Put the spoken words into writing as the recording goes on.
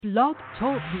Blog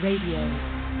Talk Radio.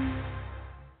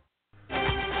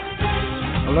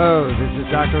 Hello, this is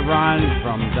Dr. Ron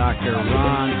from Dr.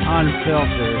 Ron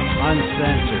Unfiltered,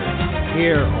 Uncensored,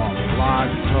 here on Blog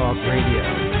Talk Radio.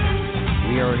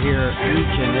 We are here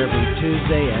each and every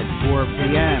Tuesday at 4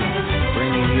 p.m.,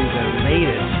 bringing you the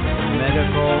latest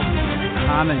medical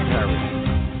commentary.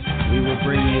 We will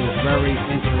bring you very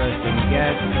interesting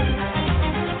guests.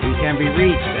 We can be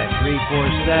reached at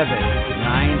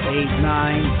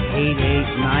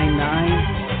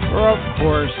 347-989-8899, or of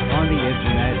course on the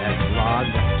internet at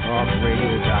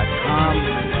blogtalkradio.com.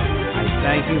 I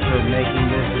thank you for making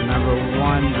this the number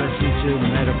one listened to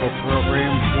medical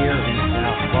program here in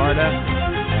South Florida,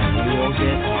 and we will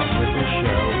get on with the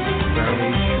show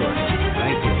very shortly.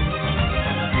 Thank you.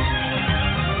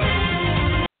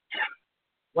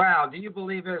 Wow, do you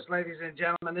believe this, ladies and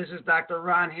gentlemen? This is Dr.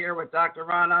 Ron here with Dr.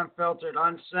 Ron Unfiltered,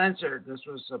 Uncensored. This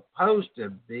was supposed to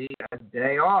be a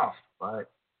day off,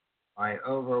 but by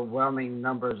overwhelming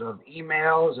numbers of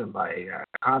emails and by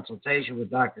consultation with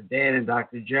Dr. Dan and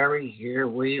Dr. Jerry, here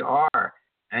we are.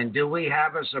 And do we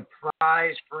have a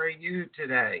surprise for you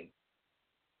today?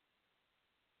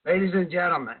 Ladies and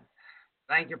gentlemen,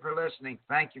 thank you for listening.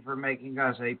 Thank you for making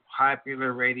us a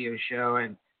popular radio show,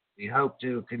 and we hope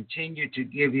to continue to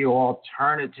give you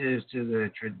alternatives to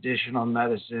the traditional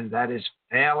medicine that is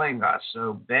failing us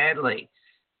so badly.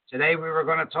 Today we were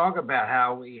going to talk about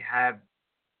how we have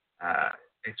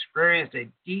experienced a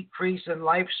decrease in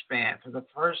lifespan for the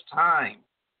first time.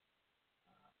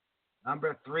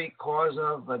 Number 3 cause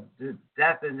of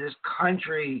death in this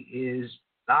country is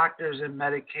doctors and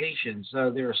medication.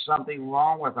 So there's something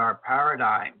wrong with our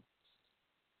paradigm.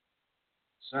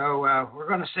 So we're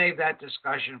going to save that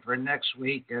discussion for next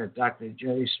week. Dr.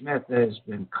 Jerry Smith has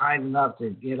been kind enough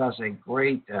to get us a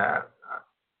great guest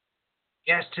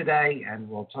today, and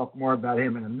we'll talk more about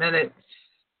him in a minute.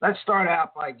 Let's start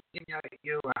out by giving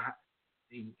you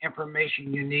the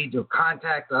information you need to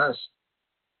contact us.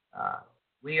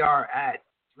 We are at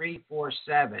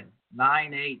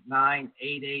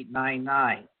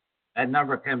 347-989-8899. That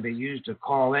number can be used to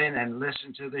call in and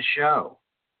listen to the show.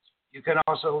 You can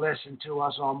also listen to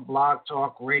us on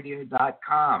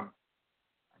blogtalkradio.com.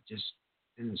 Just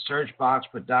in the search box,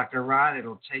 put Dr. Ron.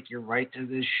 It'll take you right to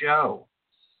this show.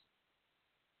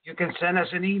 You can send us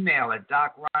an email at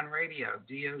docronradio,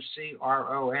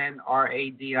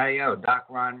 DOCRONRADIO,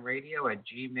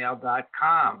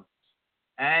 docronradio@gmail.com.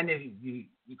 And if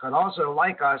you can also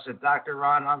like us at Dr.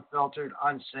 Ron Unfiltered,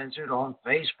 Uncensored on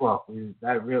Facebook. We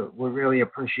really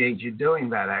appreciate you doing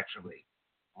that, actually.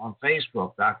 On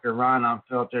Facebook, Dr. Ron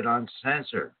Unfiltered,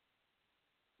 Uncensored.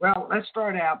 Well, let's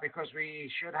start out because we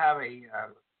should have a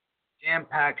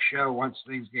jam-packed show once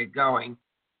things get going.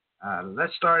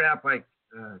 Let's start out by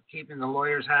keeping the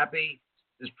lawyers happy.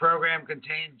 This program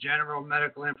contains general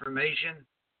medical information.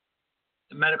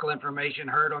 The medical information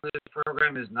heard on this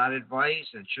program is not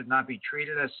advice and should not be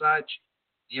treated as such.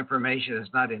 The information is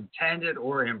not intended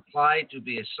or implied to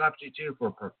be a substitute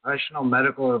for professional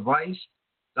medical advice,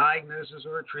 diagnosis,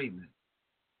 or treatment.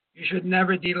 You should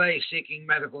never delay seeking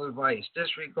medical advice,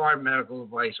 disregard medical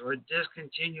advice, or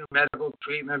discontinue medical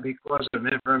treatment because of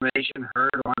information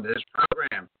heard on this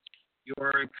program. You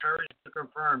are encouraged to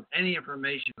confirm any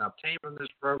information obtained from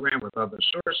this program with other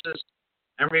sources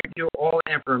and review all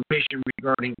information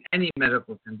regarding any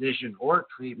medical condition or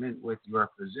treatment with your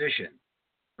physician.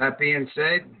 That being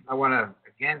said, I want to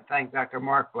again thank Dr.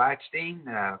 Mark Blackstein,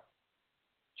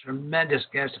 tremendous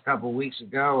guest a couple of weeks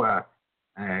ago.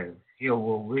 He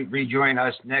will rejoin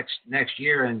us next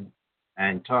year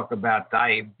and talk about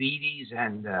diabetes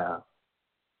and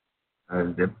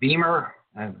the Beamer.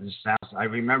 I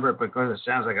remember it because it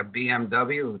sounds like a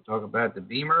BMW. We'll talk about the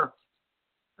Beamer.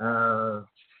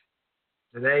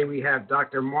 Today we have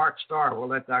Dr. Mark Starr. We'll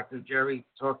let Dr. Jerry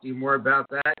talk to you more about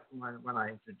that when I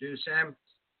introduce him.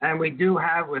 And we do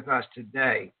have with us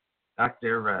today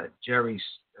Dr. Jerry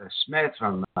Smith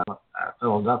from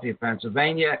Philadelphia,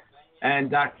 Pennsylvania, and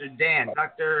Dr. Dan.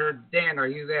 Dr. Dan, are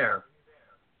you there?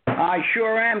 I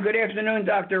sure am. Good afternoon,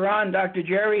 Dr. Ron, Dr.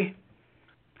 Jerry.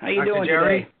 How you doing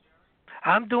today?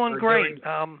 I'm doing great.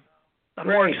 I'm great.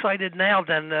 More excited now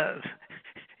than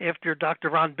after Dr.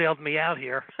 Ron bailed me out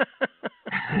here.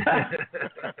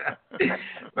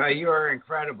 Well, you are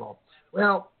incredible.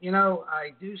 Well,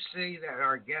 I do see that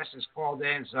our guest has called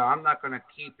in, so I'm not going to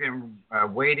keep him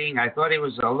waiting. I thought he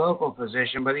was a local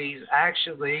physician, but he's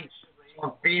actually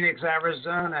from Phoenix,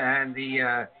 Arizona, and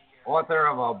the author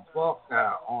of a book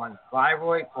on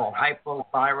thyroid called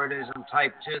Hypothyroidism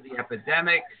Type 2, The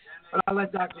Epidemic. But I'll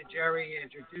let Dr. Jerry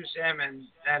introduce him, and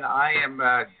then I am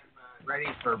ready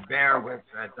for bear with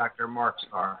Dr. Mark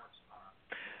Starr.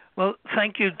 Well,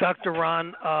 thank you, Dr.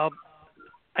 Ron.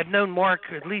 I've known Mark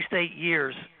at least 8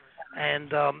 years,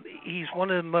 and he's one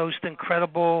of the most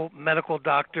incredible medical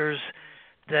doctors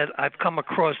that I've come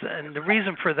across. And the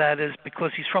reason for that is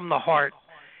because he's from the heart.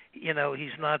 You know,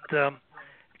 he's not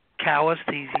calloused.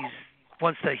 He's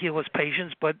wants to heal his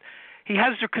patients, but he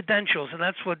has the credentials, and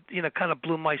that's what kind of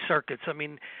blew my circuits. I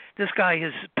mean, this guy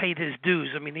has paid his dues.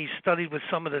 I mean, he's studied with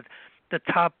some of the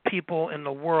top people in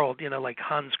the world, like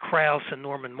Hans Kraus and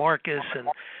Norman Marcus and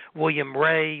William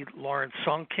Ray, Lawrence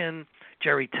Sonkin,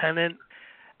 Jerry Tennant,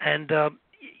 and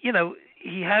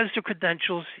he has the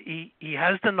credentials. He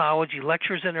has the knowledge. He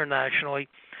lectures internationally,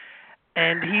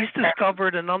 and he's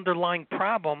discovered an underlying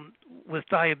problem with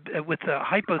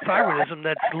hypothyroidism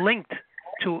that's linked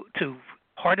to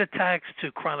heart attacks,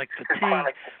 to chronic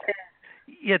fatigue,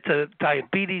 to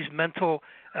diabetes, mental,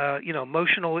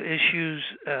 emotional issues,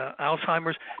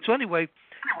 Alzheimer's. So anyway,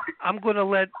 I'm going to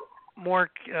let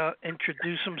Mark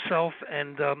introduce himself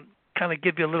and kind of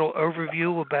give you a little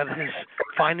overview about his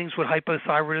findings with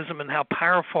hypothyroidism and how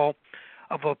powerful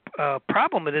of a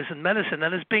problem it is in medicine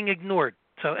and is being ignored.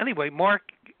 So anyway,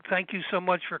 Mark, thank you so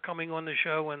much for coming on the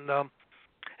show, and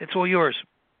it's all yours.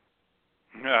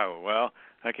 Oh, well,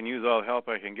 I can use all the help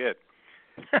I can get.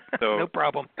 So, no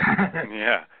problem.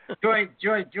 Yeah.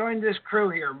 Join this crew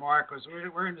here, Mark, because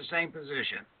we're in the same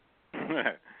position.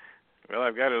 Well,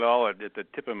 I've got it all at the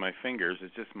tip of my fingers.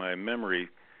 It's just my memory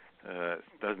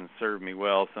doesn't serve me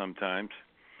well sometimes.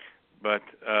 But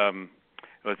I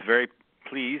was very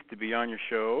pleased to be on your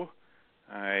show.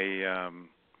 I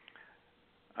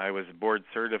was board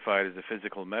certified as a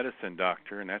physical medicine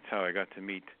doctor, and that's how I got to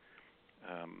meet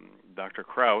Dr.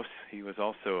 Kraus. He was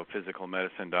also a physical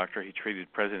medicine doctor. He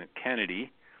treated President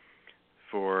Kennedy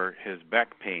for his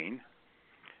back pain,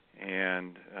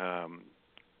 and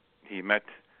he met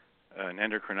an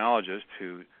endocrinologist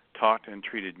who taught and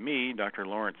treated me, Dr.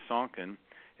 Lawrence Sonkin,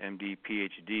 MD,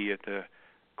 PhD at the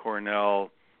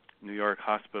Cornell New York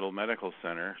Hospital Medical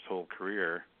Center his whole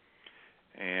career,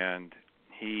 and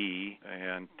he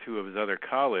and two of his other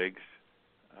colleagues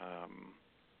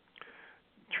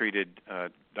treated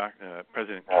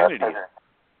President Kennedy's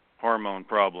hormone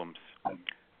problems.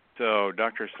 So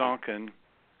Dr. Sonkin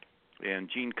and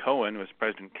Gene Cohen was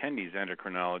President Kennedy's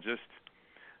endocrinologist.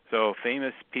 So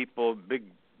famous people,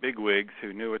 bigwigs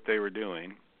who knew what they were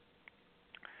doing.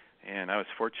 And I was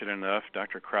fortunate enough,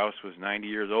 Dr. Kraus was 90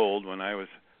 years old when I was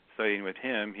studying with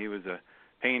him. He was a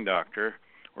pain doctor,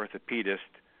 orthopedist,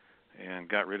 and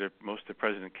got rid of most of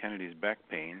President Kennedy's back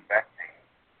pain.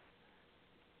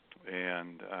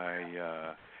 And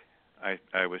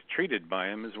I was treated by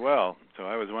him as well. So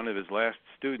I was one of his last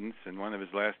students and one of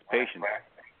his last patients.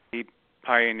 He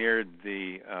pioneered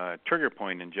the trigger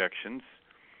point injections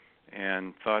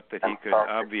and thought that he could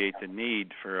obviate the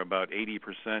need for about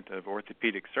 80% of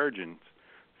orthopedic surgeons'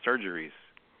 surgeries.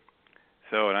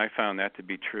 So, and I found that to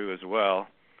be true as well,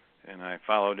 and I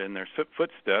followed in their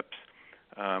footsteps.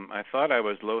 I thought I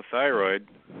was low thyroid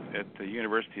at the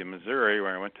University of Missouri,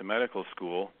 where I went to medical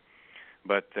school,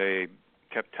 but they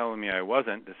kept telling me I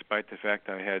wasn't, despite the fact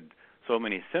I had so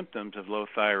many symptoms of low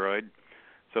thyroid.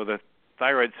 So the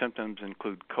thyroid symptoms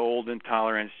include cold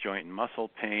intolerance, joint and muscle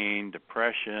pain,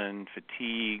 depression,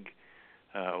 fatigue,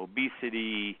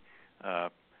 obesity,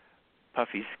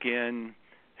 puffy skin,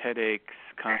 headaches,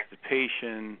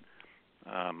 constipation.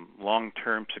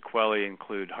 Long-term sequelae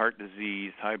include heart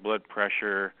disease, high blood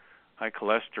pressure, high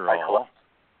cholesterol,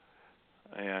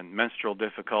 and menstrual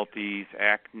difficulties,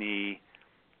 acne,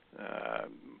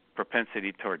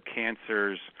 propensity toward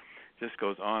cancers. Just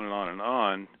goes on and on and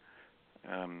on.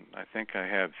 I think I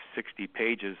have 60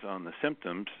 pages on the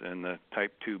symptoms in the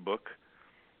Type 2 book,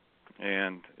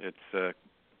 and it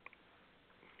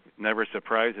never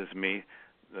surprises me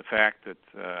the fact that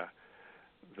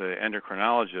the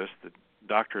endocrinologists, the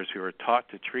doctors who are taught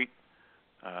to treat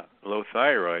low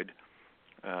thyroid,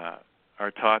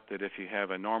 are taught that if you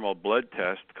have a normal blood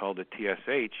test called a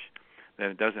TSH, then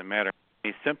it doesn't matter how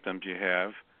many symptoms you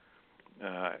have,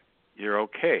 you're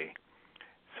okay.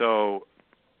 So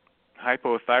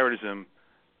hypothyroidism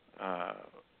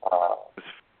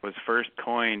was first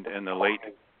coined in the late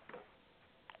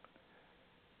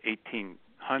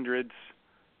 1800s,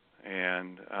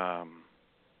 and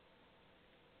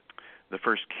the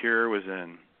first cure was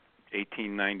in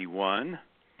 1891.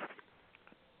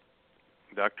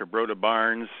 Dr. Broda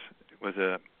Barnes was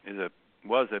a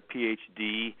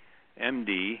PhD,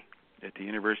 MD at the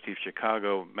University of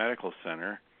Chicago Medical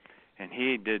Center, and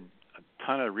he did a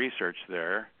ton of research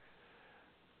there.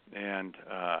 And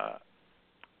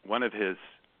one of his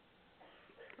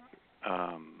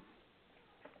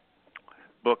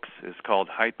books is called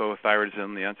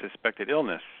Hypothyroidism, the Unsuspected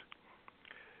Illness.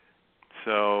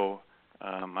 So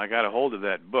I got a hold of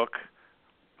that book,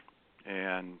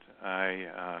 and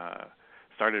I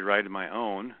started writing my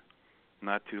own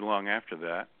not too long after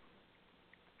that.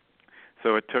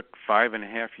 So it took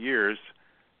 5.5 years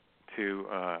to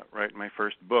write my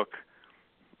first book.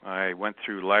 I went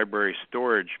through library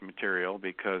storage material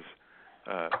because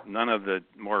none of the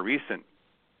more recent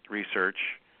research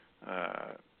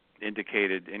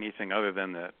indicated anything other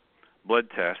than the blood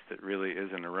test that really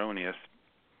is an erroneous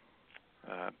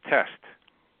test.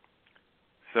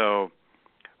 So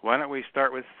why don't we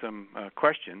start with some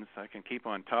questions? I can keep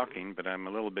on talking, but I'm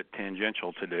a little bit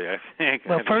tangential today, I think.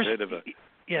 Well, first,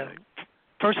 yeah.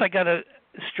 First I got to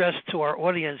stress to our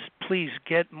audience, please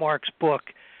get Mark's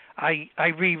book. I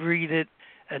reread it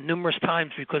numerous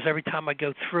times because every time I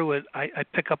go through it, I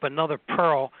pick up another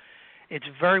pearl. It's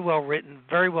very well written,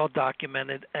 very well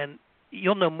documented, and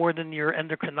you'll know more than your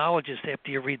endocrinologist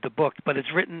after you read the book, but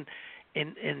it's written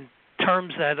in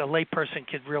terms that a layperson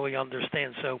could really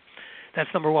understand. So that's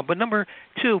number one. But number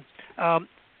two,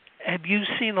 have you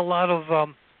seen a lot of,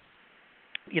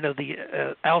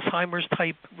 the Alzheimer's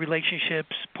type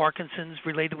relationships, Parkinson's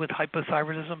related with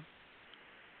hypothyroidism?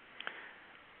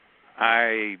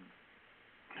 I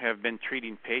have been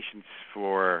treating patients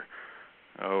for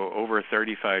over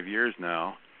 35 years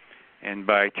now, and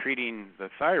by treating the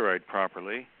thyroid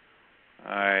properly,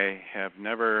 I have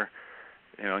never,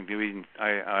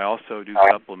 I also do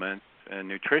supplements and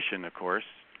nutrition, of course,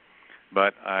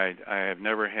 but I have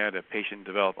never had a patient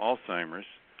develop Alzheimer's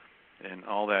in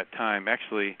all that time.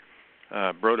 Actually,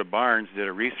 Broda Barnes did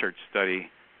a research study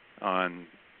on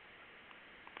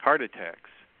heart attacks,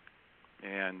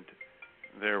 and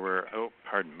there were,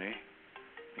 pardon me.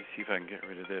 Let me see if I can get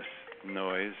rid of this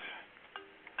noise.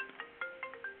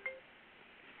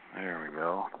 There we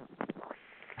go.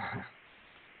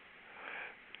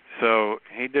 So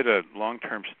he did a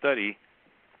long-term study.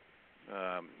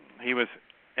 He was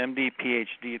MD,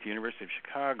 PhD at the University of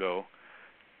Chicago,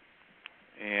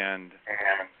 and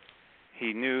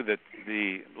he knew that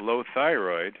the low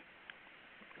thyroid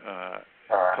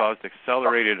caused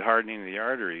accelerated hardening of the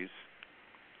arteries,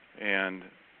 and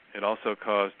it also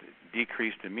caused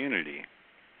decreased immunity.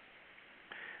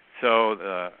 So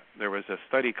there was a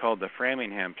study called the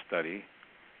Framingham study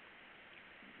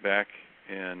back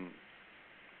in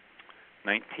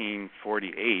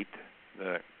 1948.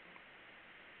 The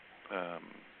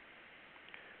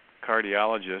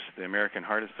cardiologist, the American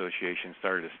Heart Association,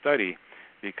 started a study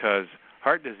because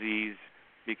heart disease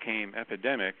became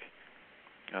epidemic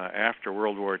after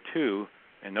World War II,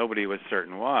 and nobody was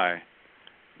certain why.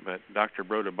 But Dr.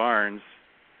 Broda Barnes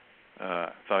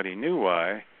thought he knew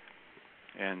why,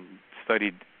 and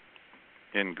studied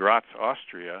in Graz,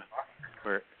 Austria,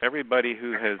 where everybody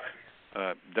who has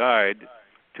died,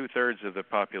 2/3 of the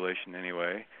population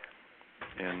anyway,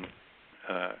 and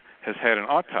has had an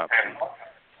autopsy.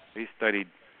 He studied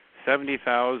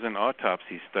 70,000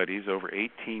 autopsy studies over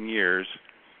 18 years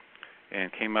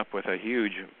and came up with a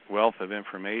huge wealth of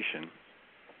information.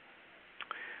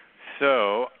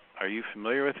 So, are you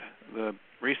familiar with the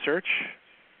research?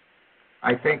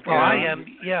 I think. Well, I am.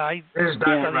 Yeah, I studied,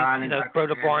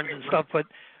 Broda Barnes and stuff. But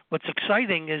what's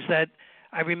exciting is that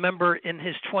I remember in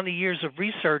his 20 years of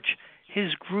research,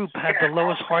 his group had the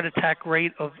lowest heart attack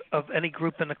rate of any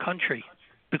group in the country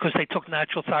because they took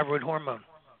natural thyroid hormone.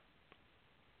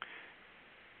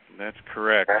 That's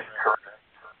correct.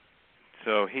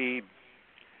 So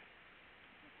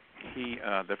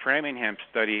the Framingham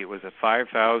study was a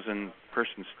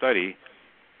 5,000-person study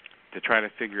to try to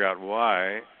figure out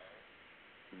why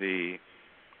the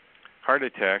heart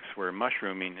attacks were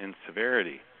mushrooming in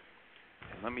severity.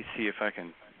 Let me see if I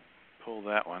can pull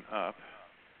that one up.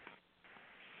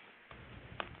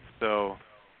 So,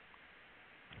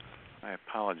 I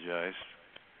apologize.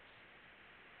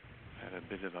 I had a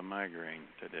bit of a migraine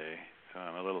today, so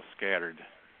I'm a little scattered.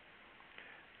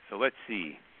 So let's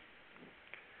see.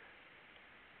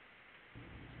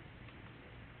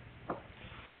 Oh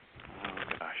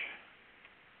gosh.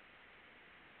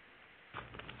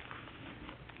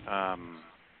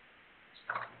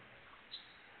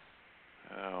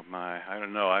 Oh my, I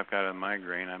don't know. I've got a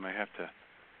migraine. I might have to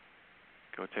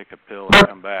go take a pill and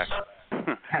come back.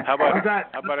 How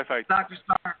about if I? Dr.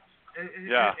 Starr,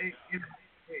 yeah.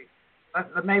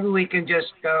 Maybe we can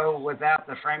just go without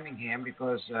the Framingham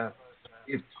because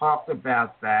you've talked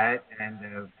about that,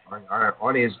 and our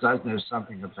audience does know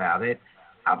something about it.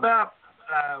 How about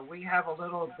we have a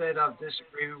little bit of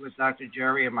disagreement with Dr.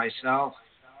 Jerry and myself.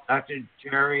 Dr.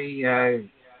 Jerry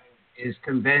is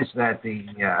convinced that the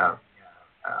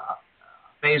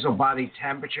basal body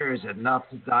temperature is enough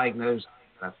to diagnose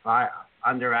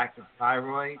underactive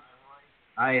thyroid.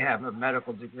 I have a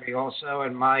medical degree also,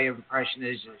 and my impression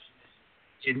is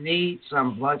you need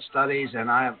some blood studies, and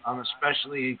I'm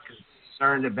especially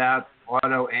concerned about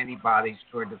autoantibodies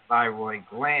toward the thyroid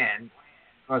gland,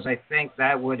 because I think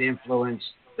that would influence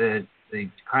the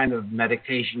kind of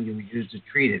medication you use to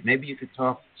treat it. Maybe you could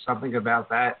talk something about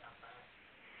that.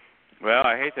 Well,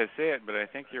 I hate to say it, but I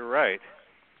think you're right.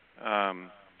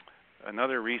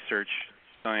 Another research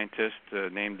scientist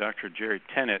named Dr. Jerry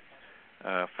Tennant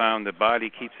found the body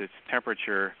keeps its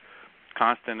temperature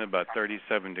constant about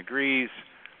 37 degrees.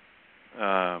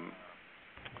 The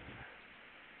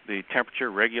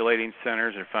temperature regulating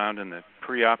centers are found in the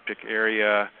preoptic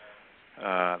area.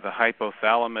 The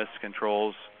hypothalamus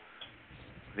controls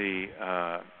the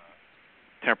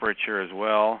temperature as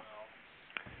well,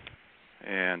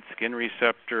 and skin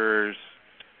receptors,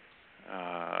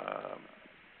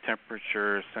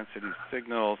 temperature sensitive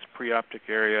signals, preoptic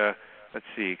area,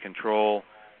 control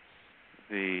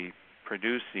the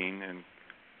producing and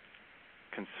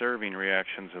conserving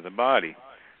reactions of the body.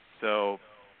 So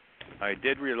I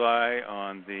did rely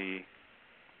on the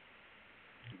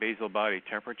basal body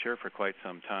temperature for quite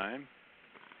some time,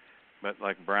 but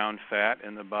like brown fat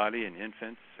in the body in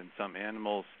infants and some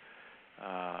animals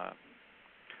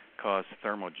cause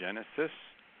thermogenesis.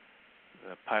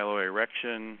 The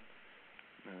piloerection,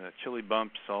 the chili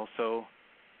bumps also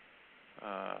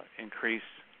increase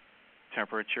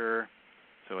temperature.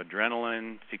 So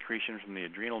adrenaline secretion from the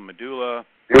adrenal medulla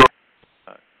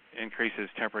increases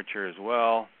temperature as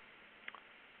well.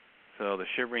 So the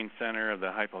shivering center of the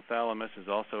hypothalamus is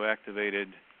also activated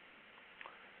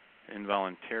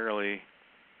involuntarily.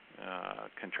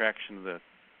 Contraction of the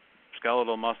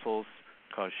skeletal muscles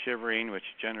cause shivering, which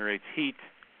generates heat.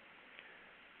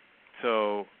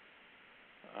 So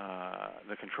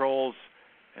the controls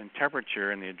and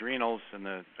temperature in the adrenals and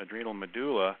the adrenal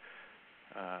medulla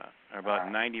are about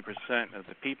 90% of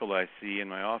the people I see in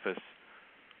my office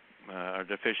are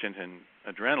deficient in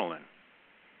adrenaline.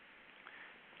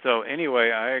 So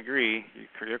anyway, I agree.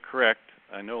 You're correct.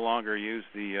 I no longer use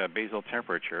the basal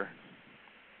temperature,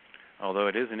 although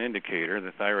it is an indicator.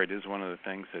 The thyroid is one of the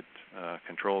things that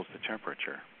controls the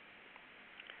temperature.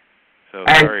 So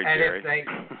sorry, Jerry.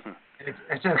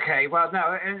 It's okay. Well,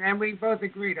 no, and we both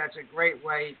agree that's a great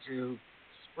way to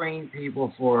screen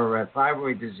people for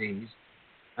thyroid disease.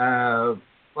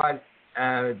 But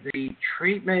the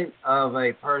treatment of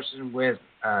a person with,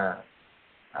 what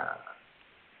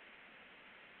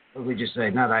would we just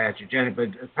say, not iatrogenic, but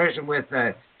a person with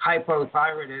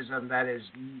hypothyroidism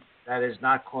that is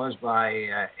not caused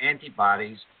by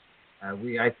antibodies,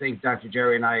 I think Dr.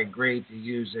 Jerry and I agreed to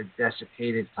use a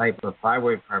desiccated type of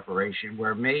thyroid preparation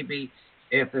where maybe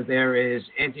if there is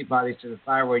antibodies to the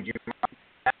thyroid, you might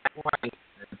at that point,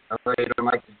 although you don't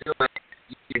like to do it,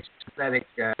 use synthetic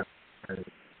thyroid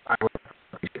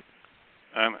preparation.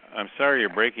 I'm sorry you're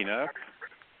breaking up.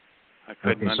 I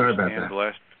couldn't understand the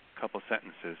last couple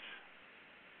sentences.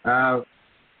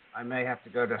 I may have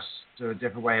to go to a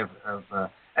different way of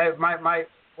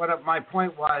my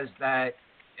point was that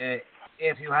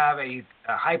if you have a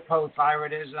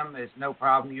hypothyroidism, it's no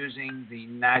problem using the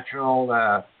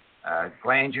natural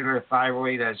glandular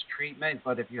thyroid as treatment.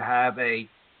 But if you have a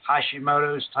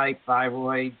Hashimoto's type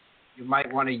thyroid, you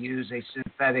might want to use a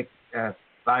synthetic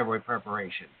thyroid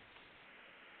preparation.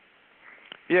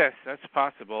 Yes, that's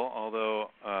possible, although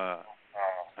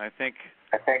I think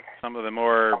some of the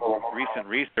more recent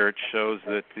research shows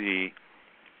that the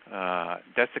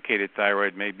desiccated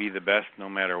thyroid may be the best no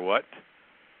matter what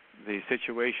the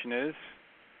situation is.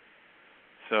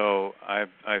 So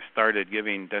I've started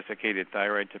giving desiccated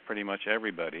thyroid to pretty much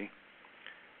everybody.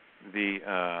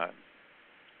 The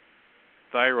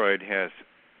thyroid has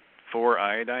 4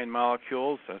 iodine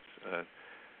molecules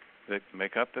that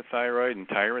make up the thyroid and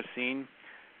tyrosine.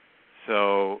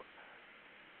 So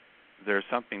there's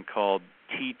something called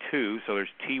T2. So there's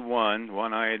T1,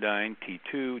 1 iodine,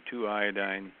 T2, 2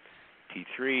 iodine,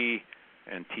 T3,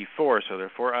 and T4. So there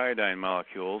are 4 iodine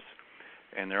molecules,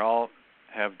 and they all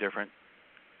have different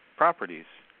properties.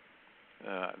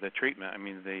 The treatment,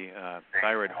 the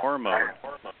thyroid hormone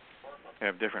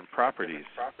have different properties,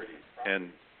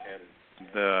 and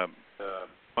the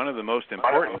one of the most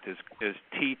important is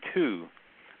T2.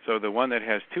 So the one that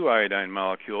has 2 iodine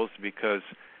molecules, because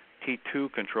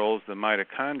T2 controls the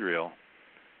mitochondrial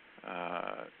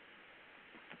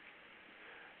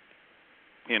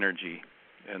energy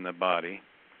in the body.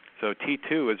 So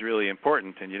T2 is really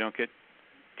important, and you don't get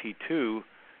T2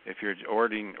 if you're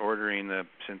ordering the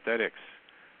synthetics,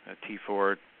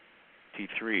 T4,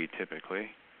 T3 typically.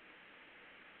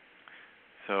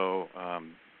 So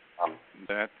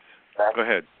that's. Go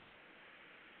ahead.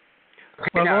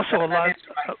 Well, No, also that is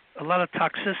a lot of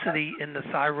toxicity in the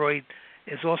thyroid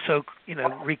is also,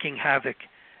 wreaking havoc.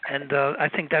 And I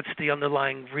think that's the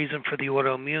underlying reason for the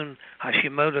autoimmune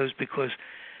Hashimoto's, because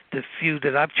the few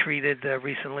that I've treated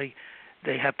recently,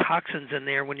 they have toxins in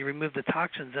there. When you remove the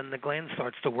toxins, then the gland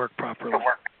starts to work properly.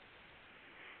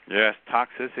 Yes,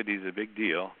 toxicity is a big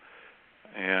deal,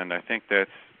 and I think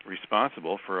that's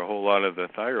responsible for a whole lot of the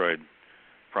thyroid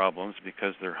problems,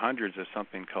 because there are hundreds of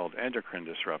something called endocrine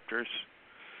disruptors,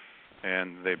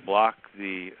 and they block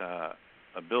the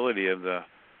ability of the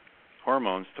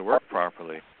hormones to work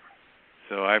properly.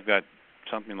 So I've got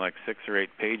something like 6 or 8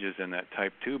 pages in that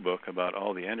Type 2 book about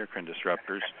all the endocrine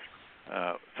disruptors.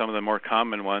 Some of the more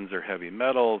common ones are heavy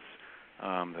metals,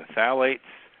 the phthalates.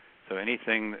 So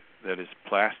anything that is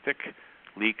plastic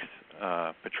leaks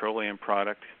petroleum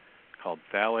product called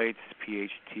phthalates,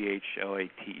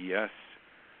 PHTHLATES,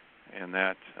 and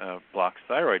that blocks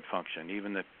thyroid function.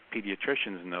 Even the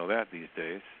pediatricians know that these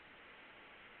days.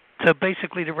 So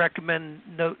basically, to recommend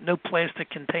no plastic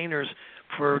containers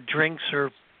for drinks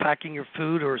or packing your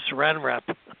food or saran wrap.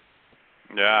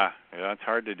 Yeah, it's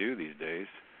hard to do these days,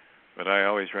 but I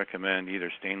always recommend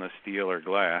either stainless steel or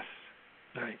glass.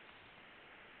 Right.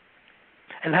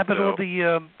 And how about all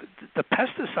the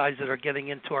pesticides that are getting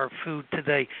into our food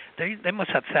today? They must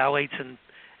have phthalates and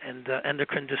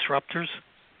endocrine disruptors.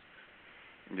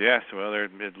 Yes, well, there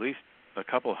are at least a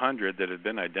couple hundred that have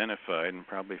been identified, and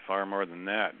probably far more than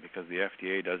that, because the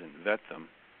FDA doesn't vet them.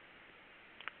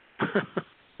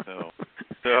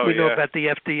 So we know about the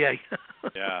FDA.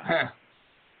 Yeah.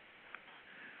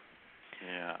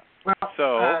 Yeah. Well,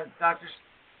 so, Dr.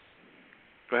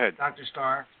 Go ahead. Dr.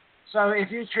 Starr. So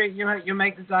if you treat, you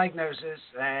make the diagnosis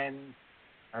and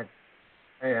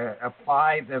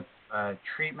apply the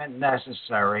treatment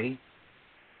necessary.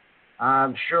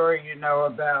 I'm sure you know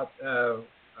about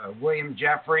William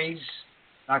Jeffries,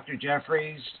 Dr.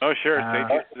 Jeffries. Oh, sure.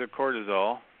 They use the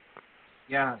cortisol.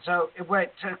 Yeah. So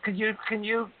can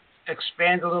you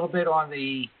expand a little bit on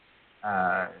the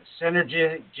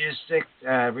synergistic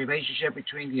relationship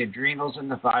between the adrenals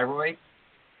and the thyroid?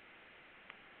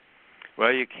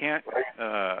 Well, you can't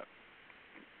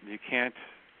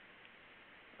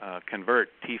convert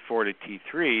T4 to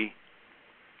T3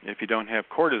 if you don't have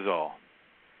cortisol.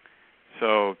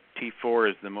 So T4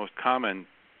 is the most common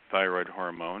thyroid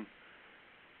hormone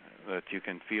that you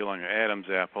can feel on your Adam's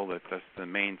apple. That's the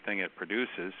main thing it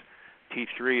produces.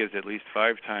 T3 is at least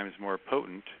 5 times more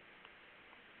potent.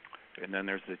 And then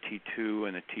there's the T2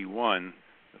 and the T1,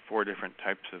 the 4 different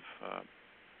types of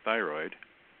thyroid.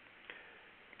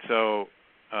 So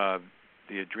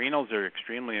the adrenals are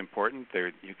extremely important.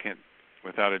 You can't,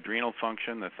 without adrenal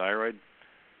function, the thyroid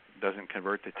doesn't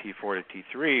convert the T4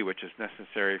 to T3, which is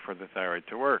necessary for the thyroid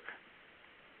to work.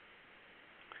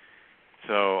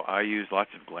 So I use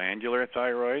lots of glandular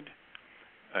thyroid.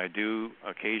 I do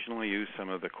occasionally use some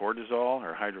of the cortisol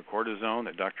or hydrocortisone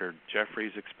that Dr.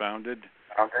 Jeffries expounded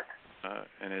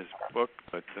in his book,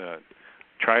 but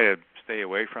try to stay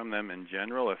away from them in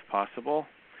general if possible,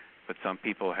 but some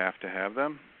people have to have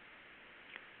them.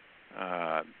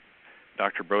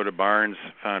 Dr. Broda Barnes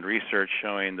found research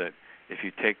showing that if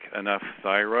you take enough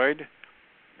thyroid,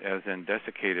 as in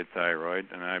desiccated thyroid,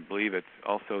 and I believe it's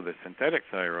also the synthetic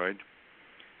thyroid,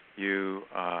 you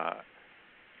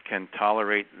can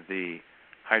tolerate the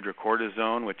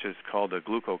hydrocortisone, which is called a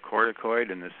glucocorticoid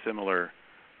in the similar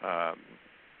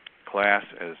class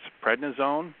as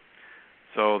prednisone.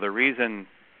 So the reason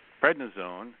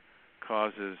prednisone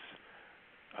causes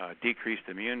decreased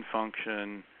immune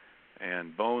function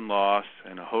and bone loss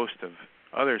and a host of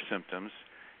other symptoms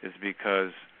is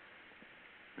because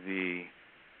the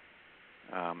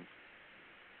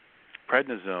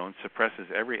prednisone suppresses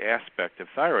every aspect of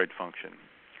thyroid function.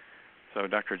 So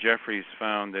Dr. Jeffries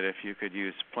found that if you could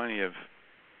use plenty of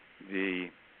the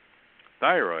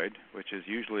thyroid, which is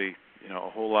usually a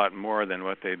whole lot more than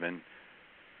what they've been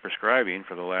prescribing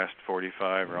for the last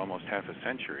 45 or almost half a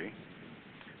century,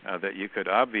 that you could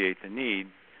obviate the need,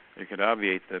 you could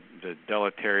obviate the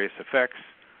deleterious effects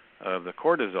of the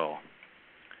cortisol.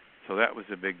 So that was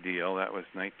a big deal. That was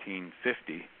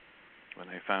 1950 when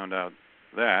they found out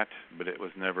that, but it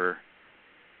was never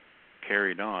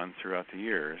carried on throughout the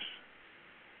years.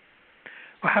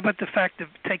 Well, how about the fact of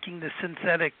taking the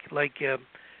synthetic, like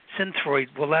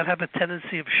Synthroid? Will that have a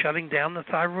tendency of shutting down the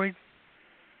thyroid?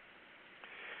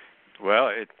 Well,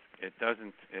 it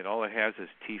doesn't. All it has is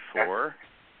T4,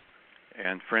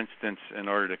 and for instance, in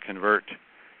order to convert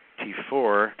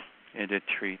T4 into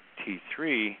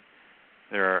T3,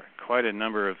 there are quite a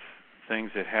number of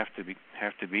things that have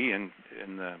to be in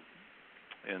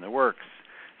the works.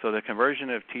 So the conversion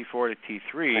of T4 to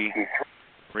T3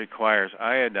 requires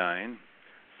iodine,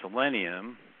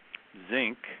 selenium,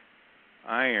 zinc,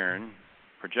 iron,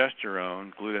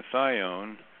 progesterone,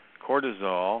 glutathione,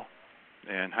 cortisol,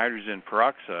 and hydrogen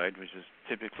peroxide, which is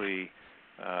typically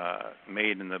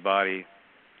made in the body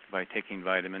by taking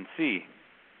vitamin C.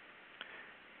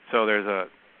 So there's a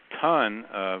ton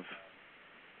of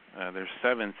there's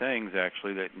 7 things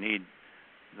actually that need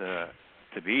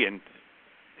to be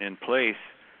in place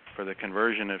for the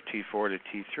conversion of T4 to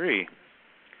T3.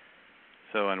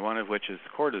 So, and one of which is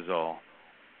cortisol.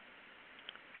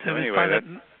 So anyway,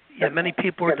 find that many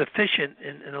people are deficient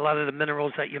in a lot of the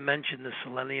minerals that you mentioned, the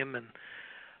selenium and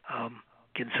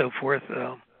so forth.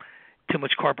 Too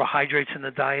much carbohydrates in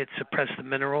the diet suppress the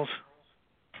minerals.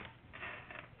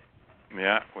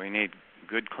 Yeah, we need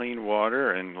good clean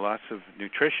water and lots of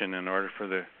nutrition in order for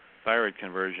the thyroid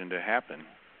conversion to happen.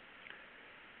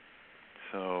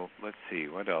 So let's see,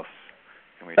 what else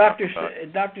can we talk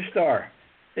about? Dr. Starr,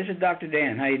 this is Dr.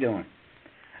 Dan. How you doing?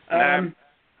 I'm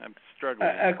struggling.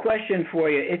 A question for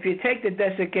you. If you take the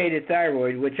desiccated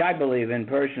thyroid, which I believe in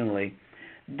personally,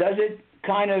 does it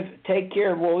kind of take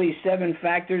care of all these 7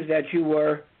 factors that you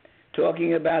were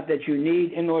talking about that you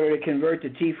need in order to convert the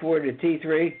T4 to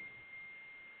T3?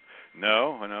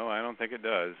 No, I don't think it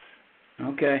does.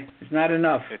 Okay, it's not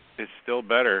enough. It's still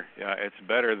better. Yeah, it's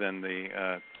better than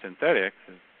the synthetics,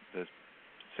 the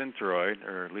Synthroid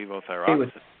or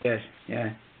levothyroxine. Yes,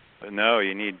 yeah. But no,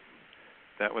 you need.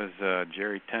 That was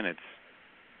Jerry Tennett's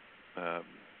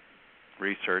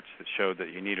research that showed that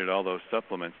you needed all those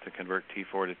supplements to convert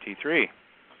T4 to T3.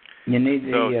 You need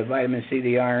the vitamin C,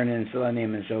 the iron, and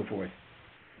selenium, and so forth.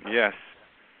 Yes.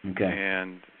 Okay.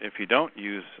 And if you don't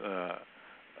use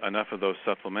enough of those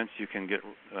supplements, you can get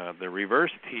the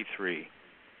reverse T3.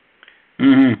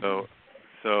 Mm-hmm.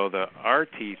 So the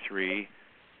RT3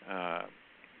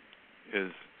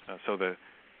 is so the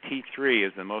T3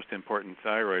 is the most important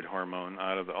thyroid hormone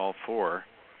out of all 4,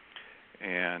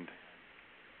 and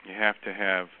you have to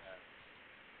have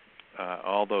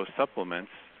all those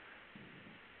supplements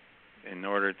in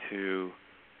order to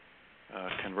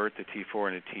convert the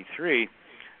T4 into T3.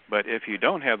 But if you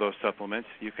don't have those supplements,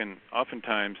 you can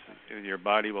oftentimes your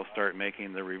body will start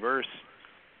making the reverse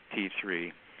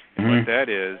T3. And what that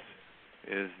is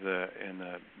in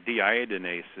the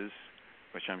deiodinases,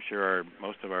 which I'm sure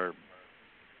most of our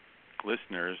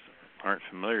listeners aren't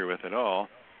familiar with at all,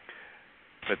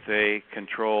 but they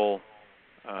control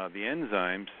the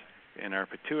enzymes in our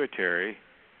pituitary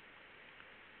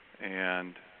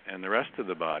and the rest of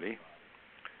the body.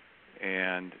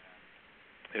 And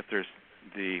if there's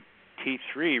the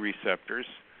T3 receptors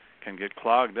can get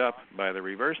clogged up by the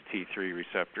reverse T3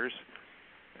 receptors,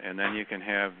 and then you can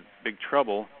have big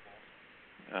trouble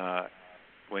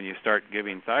when you start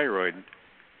giving thyroid,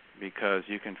 because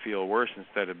you can feel worse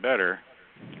instead of better.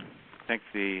 I think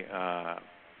the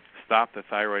Stop the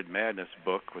Thyroid Madness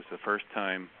book was the first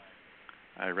time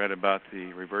I read about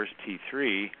the reverse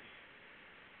T3,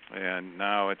 and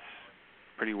now it's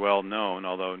pretty well known,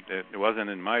 although it wasn't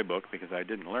in my book because I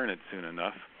didn't learn it soon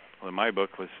enough. Well, my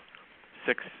book was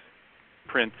 6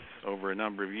 prints over a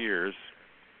number of years.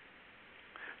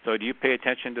 So do you pay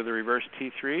attention to the reverse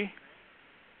T3,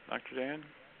 Dr. Dan?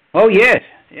 Oh, yes.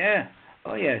 Yeah.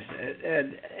 Oh, yes.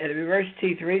 The reverse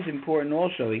T3 is important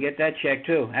also. You get that checked,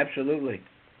 too. Absolutely.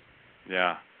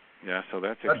 Yeah. So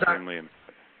that's extremely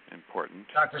important.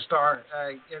 Dr. Starr,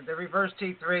 the reverse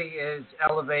T3 is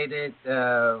elevated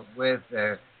with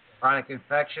chronic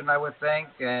infection, I would think.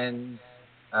 And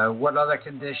what other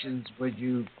conditions would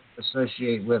you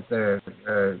associate with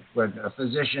when a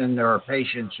physician or a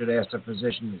patient should ask the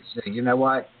physician to say, you know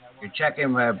what, you're checking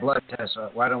my blood test,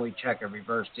 why don't we check a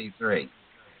reverse T3?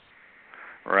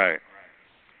 Right.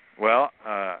 Well,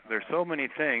 there's so many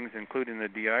things, including the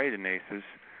deiodinases,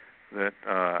 that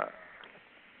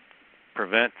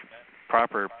prevent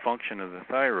proper function of the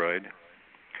thyroid.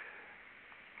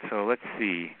 So let's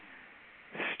see.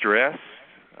 Stress.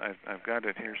 I've got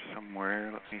it here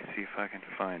somewhere. Let me see if I can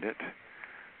find it.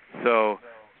 So,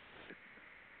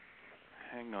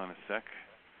 hang on a sec.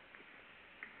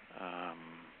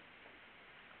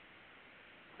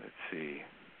 Let's see.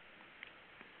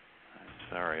 I'm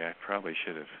sorry. I probably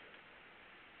should have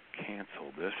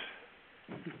canceled this.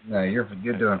 No, you're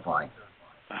doing fine.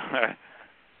 I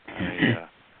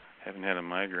haven't had a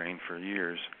migraine for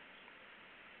years.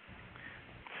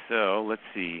 So let's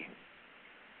see.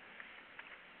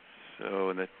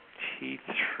 So the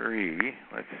T3,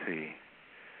 let's see.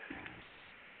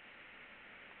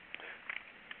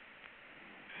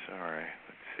 Sorry,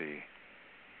 let's see.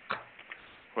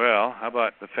 Well, how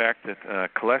about the fact that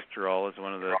cholesterol is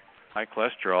high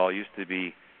cholesterol used to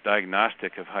be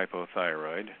diagnostic of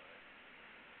hypothyroid.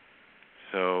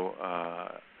 So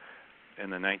in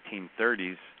the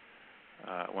 1930s,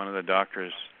 one of the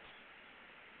doctors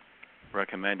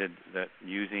recommended that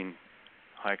using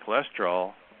high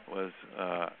cholesterol was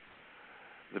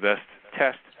the best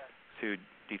test to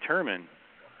determine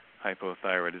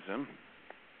hypothyroidism.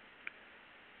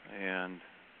 And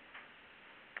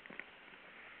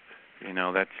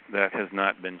that has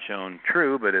not been shown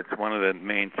true, but it's one of the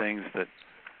main things that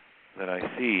I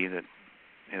see that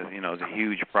is a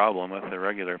huge problem with the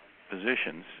regular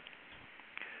physicians.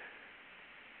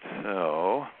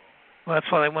 So, well,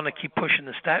 that's why they want to keep pushing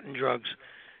the statin drugs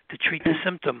to treat the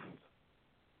symptom.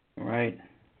 Right.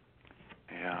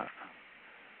 Yeah.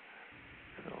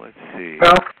 So let's see.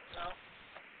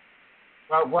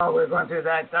 Well, while we're going through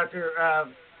that, Dr.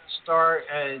 Starr,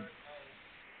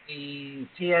 the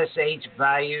TSH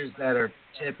values that are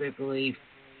typically,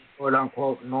 quote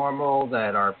unquote, normal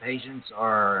that our patients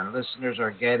and listeners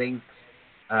are getting,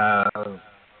 a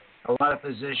lot of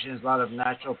physicians, a lot of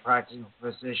natural practicing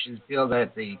physicians feel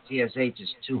that the TSH is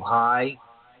too high,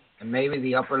 and maybe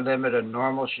the upper limit of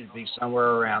normal should be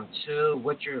somewhere around 2.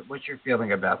 What's your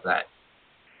feeling about that?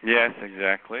 Yes,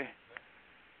 exactly.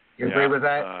 You agree with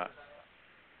that?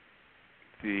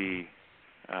 The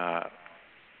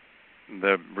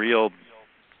real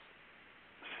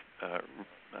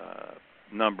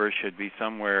number should be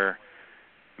somewhere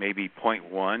maybe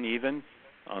 0.1 even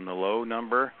on the low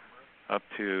number up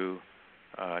to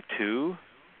 2.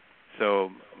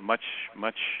 So much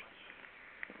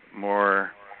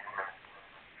more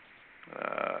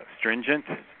stringent.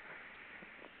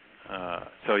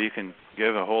 So you can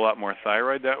give a whole lot more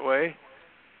thyroid that way,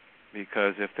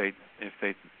 because if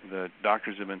the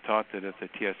doctors have been taught that if the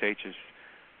TSH is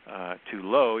too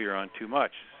low, you're on too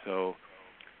much. So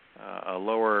a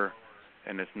lower,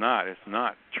 and it's not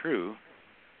true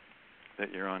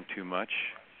that you're on too much.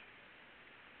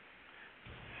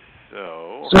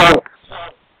 So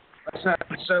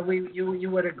you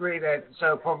would agree that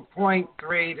from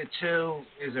 0.3 to 2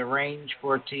 is a range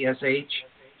for TSH?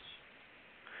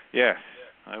 Yes,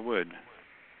 I would.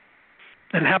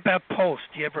 And how about pulse?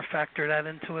 Do you ever factor that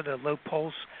into it, a low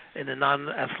pulse in a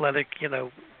non-athletic,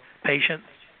 patient?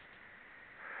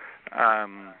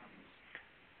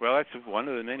 Well, that's one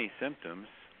of the many symptoms.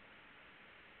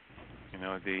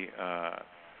 The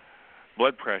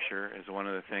blood pressure is one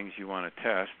of the things you want to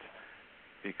test,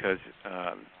 because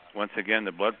once again,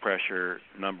 the blood pressure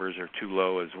numbers are too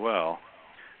low as well.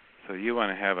 So you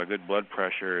want to have a good blood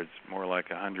pressure. It's more like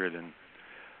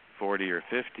 140 or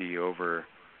 50 over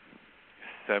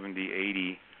 70,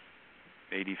 80,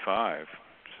 85.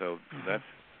 So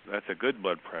that's a good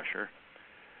blood pressure,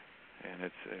 and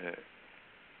it's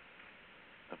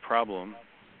a problem.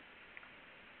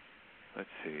 Let's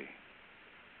see.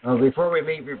 Well, before we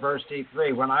leave reverse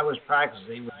T3, when I was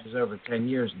practicing, which is over 10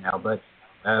 years now, but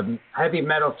heavy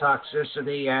metal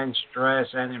toxicity and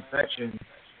stress and infection,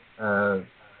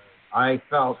 I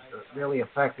felt really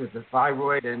affected the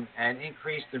thyroid and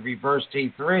increased the reverse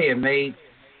T3 and made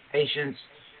patients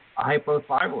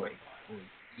hypothyroid.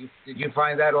 Did you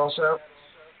find that also?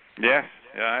 Yes,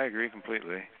 I agree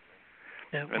completely.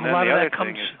 Yeah, and a lot the of other that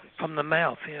comes thing is, from the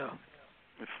mouth, yeah.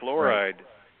 The fluoride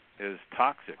is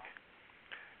toxic.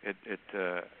 It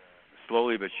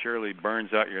slowly but surely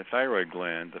burns out your thyroid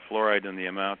gland. The fluoride and the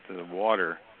amount of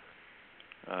water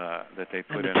that they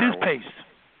put in the toothpaste.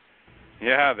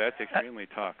 Yeah, that's extremely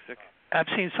toxic. I've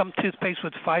seen some toothpaste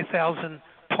with 5,000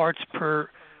 parts per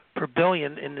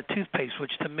billion in the toothpaste,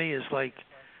 which to me is like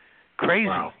crazy.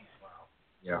 Wow.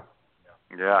 Yeah.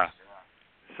 Yeah.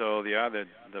 So the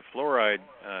fluoride,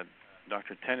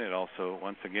 Dr. Tennant also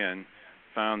once again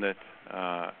found that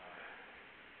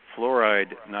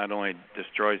fluoride not only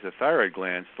destroys the thyroid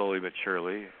gland slowly but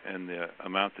surely, and the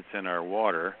amount that's in our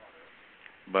water,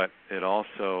 but it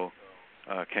also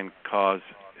can cause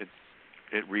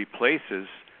it replaces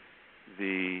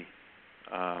the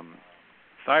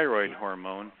thyroid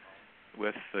hormone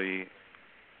with the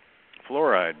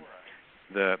fluoride.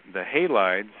 The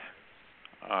halides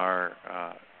are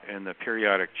in the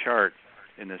periodic chart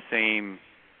in the same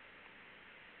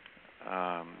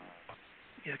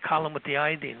column with the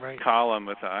iodine, right? Column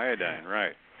with the iodine,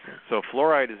 right. Yeah. So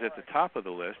fluoride is at the top of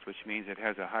the list, which means it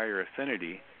has a higher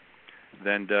affinity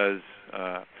than does...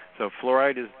 so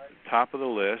fluoride is top of the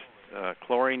list.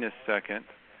 Chlorine is second.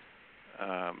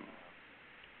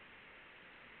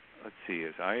 Let's see,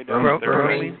 is iodine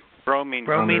third?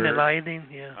 Bromine and iodine,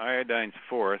 yeah. Iodine's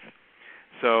fourth.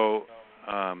 So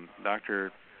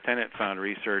Dr. Tennant found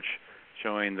research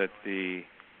showing that the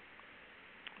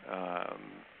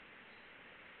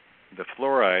the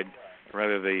fluoride,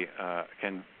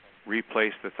 can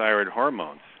replace the thyroid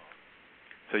hormones.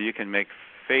 So you can make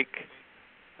fake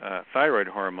thyroid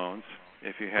hormones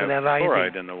if you have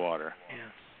fluoride in the water.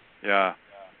 Yeah.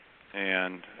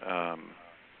 And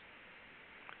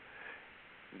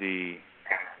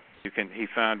he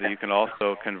found that you can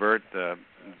also convert the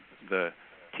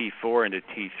T4 into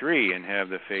T3 and have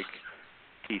the fake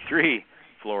T3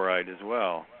 fluoride as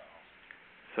well.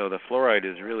 So the fluoride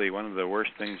is really one of the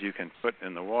worst things you can put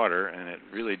in the water, and it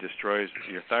really destroys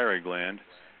your thyroid gland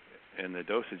in the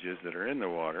dosages that are in the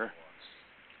water,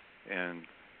 and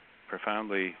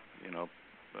profoundly,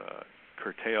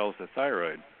 curtails the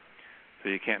thyroid. So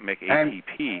you can't make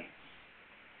ATP.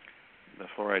 The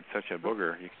fluoride's such a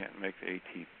booger, you can't make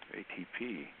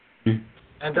ATP.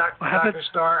 And Dr.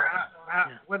 Starr,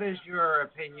 what is your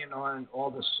opinion on all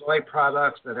the soy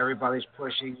products that everybody's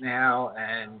pushing now,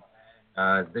 and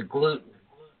the gluten,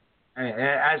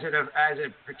 as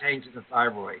it pertains to the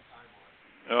thyroid?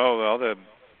 Oh well,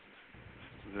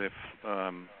 the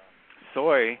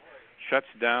soy shuts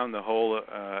down the whole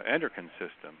endocrine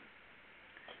system.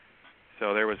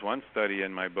 So there was one study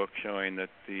in my book showing that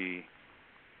the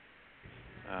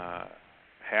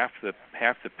half the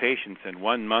patients in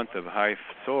 1 month of high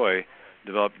soy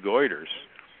developed goiters,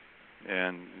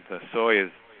 and the soy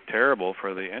is terrible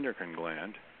for the endocrine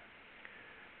gland.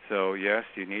 So yes,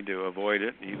 you need to avoid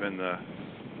it. Even the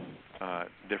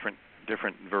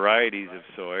different varieties of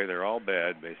soy, they're all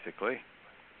bad basically,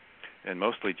 and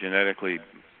mostly genetically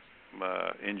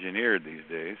engineered these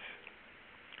days.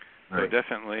 Right. So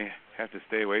definitely have to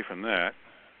stay away from that.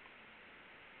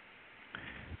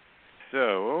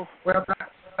 So well,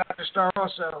 Dr. Starr,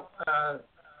 also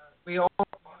we all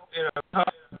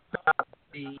talk about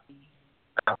the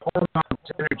hormone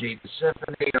synergy, the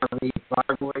symphony of the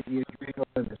thyroid, the adrenal,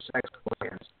 and the sex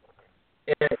glands.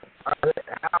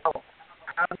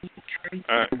 How do you treat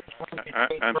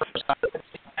them?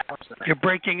 You're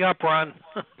breaking up, Ron.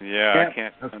 Yeah, I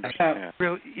can't understand.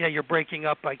 Yeah, you're breaking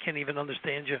up. I can't even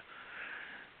understand you.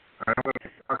 I'll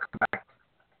come back.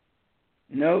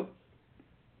 Nope.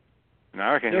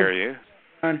 Now I can hear you.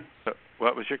 So,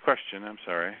 what was your question? I'm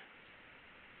sorry.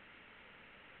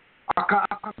 I'll come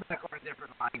back on a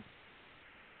different line.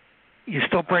 You're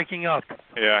still breaking up.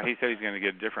 Yeah, he said he's going to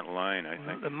get a different line, I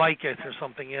think. The mic is or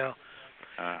something, yeah.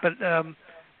 But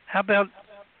how about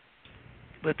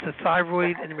with the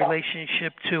thyroid in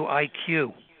relationship to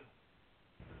IQ?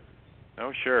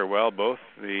 Oh, sure. Well, both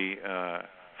the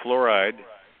fluoride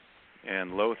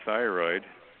and low thyroid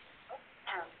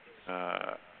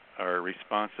are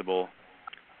responsible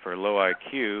for low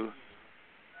IQ,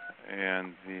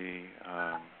 and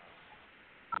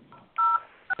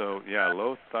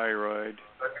low thyroid.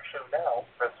 Now,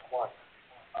 press 1.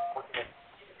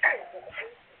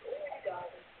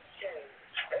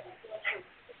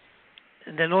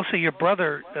 And then also your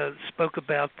brother spoke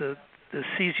about the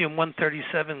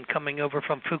cesium-137 coming over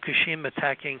from Fukushima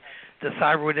attacking the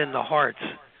thyroid and the hearts.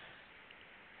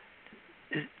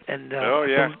 And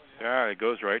it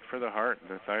goes right for the heart.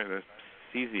 The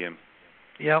cesium.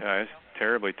 Yep. Yeah, it's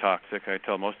terribly toxic. I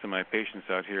tell most of my patients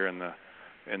out here in the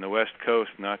West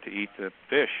Coast not to eat the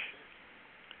fish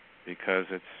because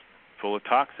it's full of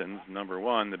toxins. Number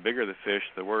one, the bigger the fish,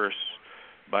 the worse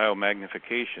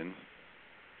biomagnification.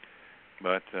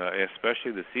 But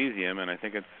especially the cesium, and I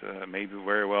think it's maybe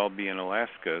very well be in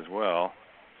Alaska as well.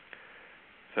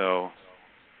 So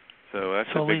that's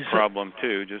a big problem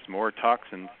too. Just more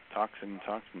toxins.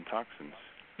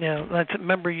 Yeah,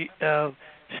 remember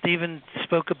Stephen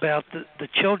spoke about the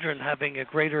children having a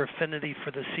greater affinity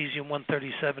for the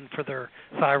cesium-137 for their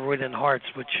thyroid and hearts,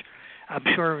 which I'm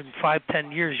sure in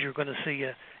 5-10 years you're going to see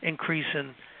an increase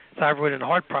in thyroid and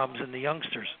heart problems in the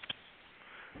youngsters.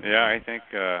 Yeah, I think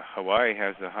Hawaii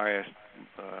has the highest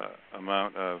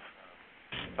amount of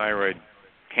thyroid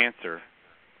cancer.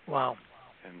 Wow.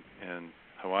 And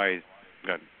Hawaii's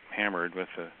got hammered with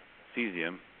the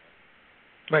cesium.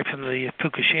 Right from the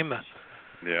Fukushima.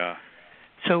 Yeah.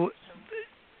 So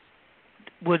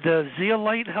would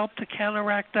zeolite help to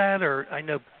counteract that? Or I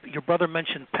know your brother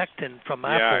mentioned pectin from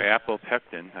apple. Yeah, apple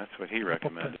pectin. That's what he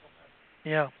recommended.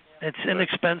 Yeah, it's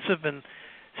inexpensive, and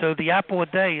so the apple a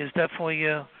day is definitely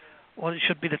one that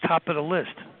should be the top of the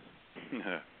list.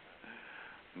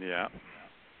 Yeah.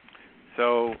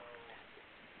 So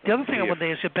the other thing I wanted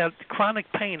to ask you about chronic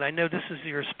pain. I know this is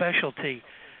your specialty.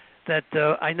 That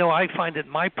I know I find in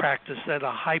my practice that a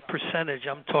high percentage,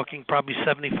 I'm talking probably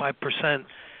 75%,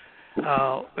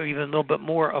 or even a little bit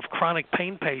more, of chronic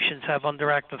pain patients have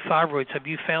underactive thyroids. Have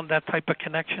you found that type of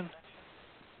connection?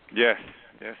 Yes,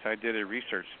 Yes, I did a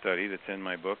research study that's in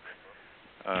my book.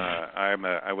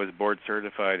 I was board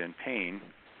certified in pain,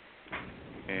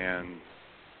 and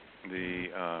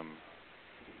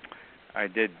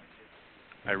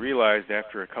I realized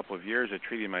after a couple of years of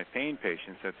treating my pain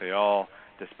patients that they all,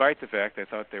 despite the fact I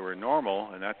thought they were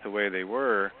normal and that's the way they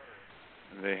were,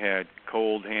 they had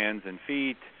cold hands and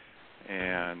feet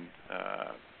and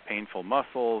painful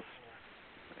muscles,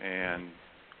 and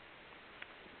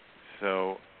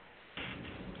so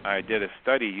I did a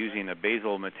study using a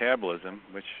basal metabolism,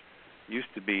 which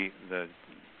used to be the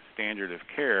standard of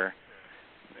care.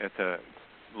 At the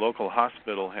local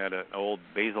hospital had an old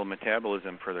basal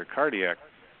metabolism for their cardiac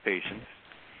patients,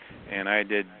 and I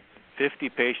did 50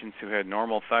 patients who had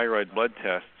normal thyroid blood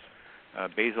tests,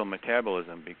 basal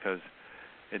metabolism, because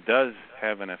it does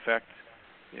have an effect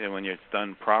when it's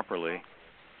done properly.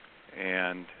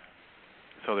 And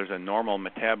so there's a normal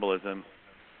metabolism,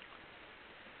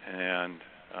 and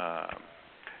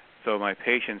so my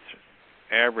patients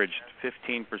averaged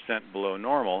 15% below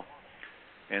normal,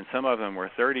 and some of them were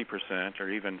 30% or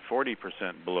even 40%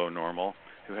 below normal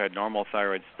who had normal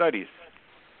thyroid studies.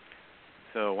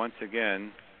 So once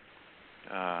again,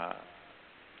 the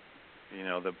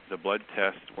blood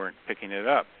tests weren't picking it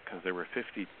up because there were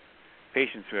 50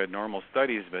 patients who had normal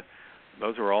studies, but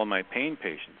those were all my pain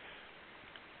patients.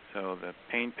 So the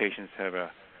pain patients have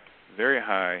a very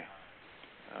high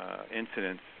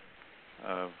incidence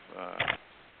of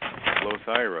low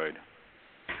thyroid.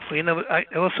 Well, I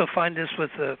also find this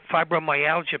with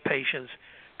fibromyalgia patients,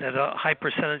 that a high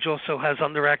percentage also has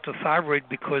underactive thyroid,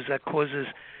 because that causes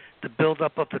the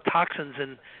buildup of the toxins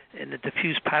and the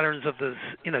diffuse patterns of the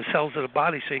cells of the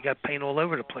body, so you got pain all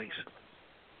over the place.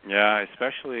 Yeah,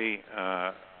 especially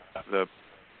the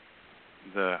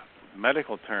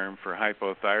medical term for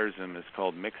hypothyroidism is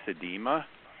called myxedema.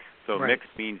 So right. Mix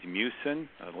means mucin,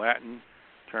 a Latin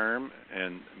term,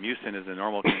 and mucin is a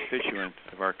normal constituent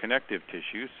of our connective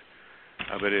tissues,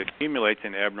 but it accumulates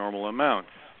in abnormal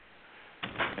amounts.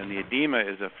 And the edema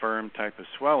is a firm type of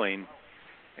swelling,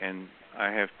 and I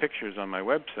have pictures on my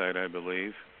website, I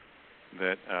believe,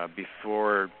 that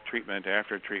before treatment,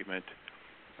 after treatment,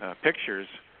 pictures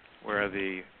where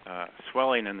the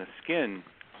swelling in the skin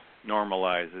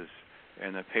normalizes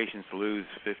and the patients lose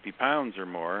 50 pounds or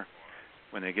more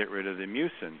when they get rid of the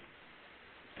mucin.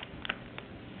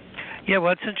 Yeah,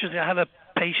 well, it's interesting. I had a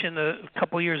patient a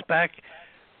couple of years back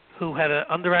who had an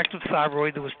underactive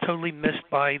thyroid that was totally missed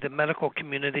by the medical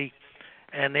community,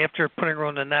 and after putting her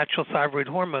on the natural thyroid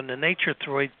hormone, the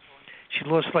Nature-Throid, she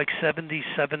lost like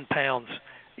 77 pounds,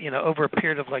 over a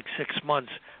period of like 6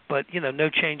 months. But, no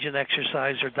change in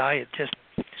exercise or diet, just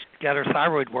got her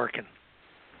thyroid working.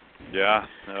 Yeah,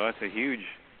 no, that's a huge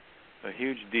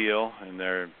deal, and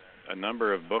there are a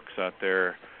number of books out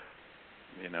there,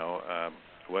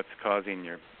 what's causing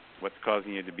you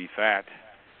to be fat,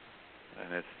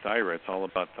 and it's thyroid. It's all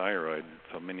about thyroid.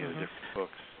 So many of the different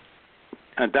books.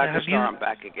 And Dr. Starr, I'm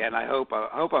back again. I hope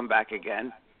I'm back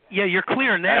again. Yeah, you're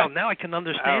clear now. Now I can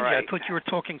understand right. you. I thought you were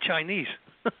talking Chinese.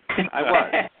 I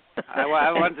was.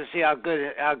 I wanted to see how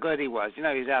good he was.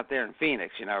 He's out there in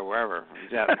Phoenix, wherever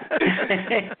he's out.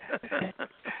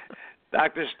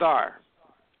 Dr. Starr,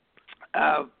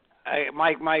 the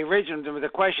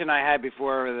question I had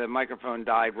before the microphone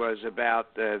died was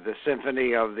about the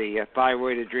symphony of the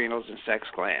thyroid, adrenals, and sex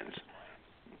glands.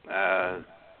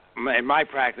 In my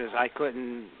practice, I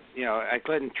couldn't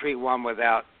treat one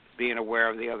without being aware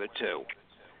of the other two.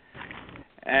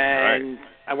 And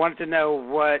I wanted to know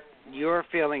what your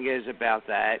feeling is about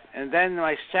that. And then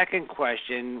my second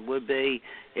question would be,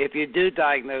 if you do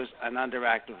diagnose an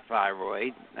underactive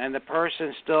thyroid and the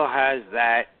person still has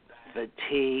that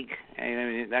fatigue,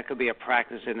 and that could be a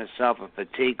practice in itself, a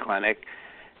fatigue clinic,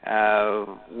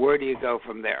 where do you go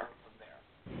from there?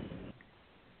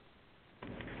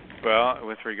 Well,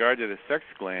 with regard to the sex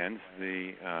glands,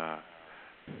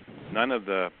 none of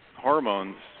the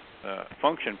hormones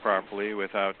function properly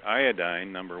without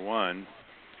iodine, number one,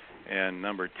 and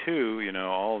number two,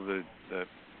 all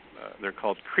they're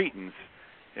called cretins.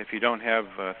 If you don't have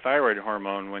thyroid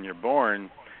hormone when you're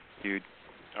born, you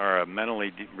are a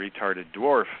mentally retarded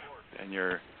dwarf, and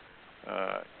your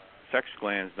sex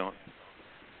glands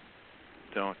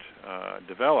don't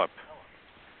develop.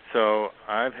 So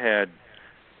I've had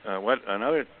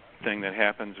another thing that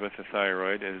happens with the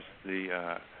thyroid is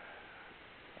the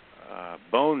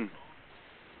bone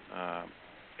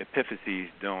epiphyses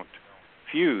don't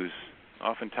fuse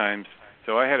oftentimes.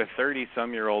 So I had a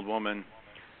 30-some-year-old woman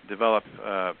develop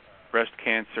breast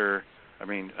cancer,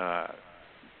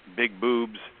 big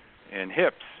boobs and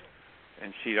hips,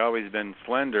 and she'd always been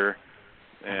slender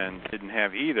and didn't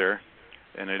have either.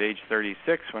 And at age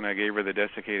 36, when I gave her the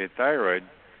desiccated thyroid,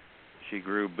 she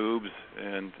grew boobs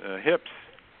and hips.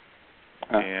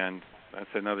 And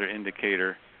that's another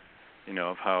indicator,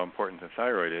 of how important the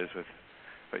thyroid is.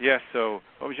 But yes, so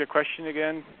what was your question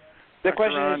again? The Dr.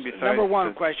 question Ron, is, number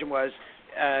one question was,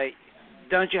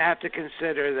 don't you have to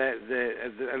consider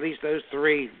that at least those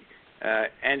three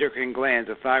endocrine glands,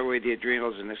 the thyroid, the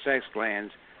adrenals, and the sex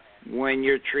glands, when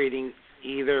you're treating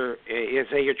either,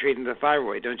 say you're treating the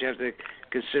thyroid, don't you have to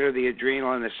consider the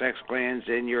adrenal and the sex glands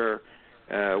in your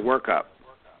workup?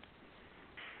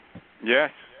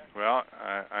 Yes. Well,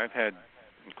 I've had,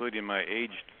 including my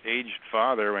aged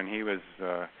father, when he was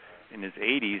in his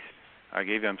 80s, I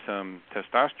gave him some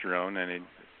testosterone, and it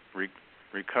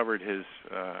recovered his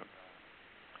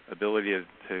ability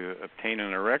to obtain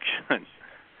an erection.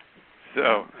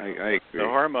 So I agree.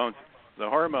 The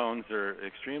hormones are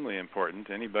extremely important.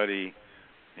 Anybody,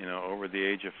 over the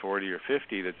age of 40 or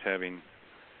 50 that's having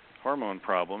hormone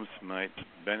problems might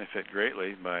benefit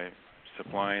greatly by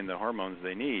supplying the hormones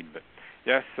they need. But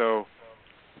yes, so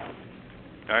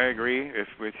I agree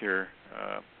with your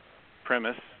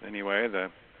premise anyway.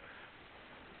 The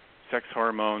sex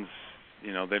hormones,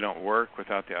 they don't work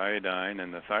without the iodine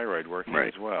and the thyroid working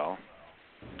as well.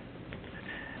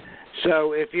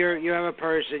 So if you have a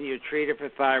person, you treat it for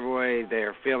thyroid,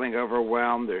 they're feeling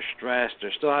overwhelmed, they're stressed,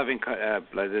 they're still having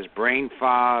this brain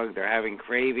fog, they're having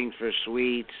cravings for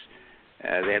sweets,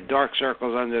 they have dark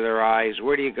circles under their eyes,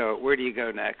 where do you go? Where do you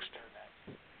go next?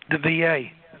 The VA.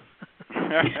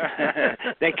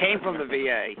 They came from the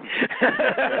VA.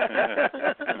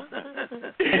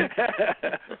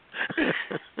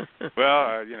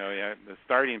 Well, the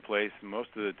starting place most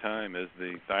of the time is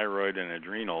the thyroid and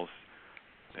adrenals,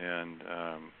 and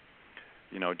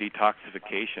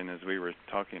detoxification, as we were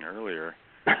talking earlier.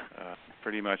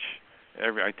 Pretty much,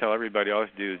 I tell everybody all you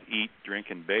have to do is eat, drink,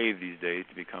 and bathe these days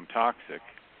to become toxic.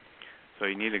 So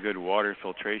you need a good water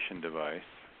filtration device.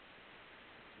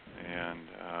 And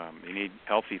you need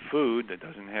healthy food that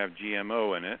doesn't have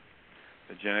GMO in it.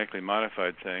 The genetically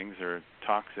modified things are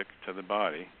toxic to the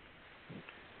body.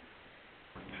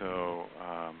 So.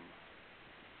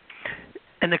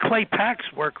 And the clay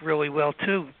packs work really well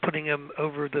too, putting them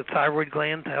over the thyroid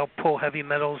gland to help pull heavy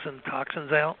metals and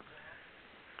toxins out.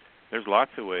 There's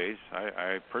lots of ways.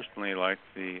 I personally like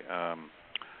the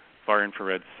far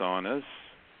infrared saunas.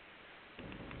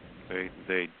 So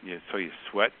you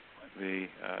sweat the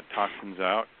toxins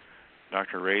out.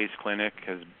 Dr. Ray's clinic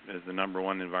is the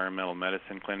 #1 environmental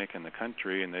medicine clinic in the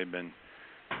country, and they've been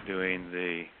doing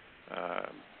the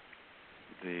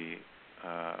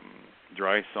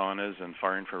dry saunas and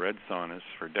far infrared saunas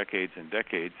for decades and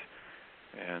decades,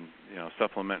 and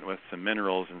supplement with some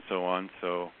minerals and so on.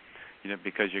 So,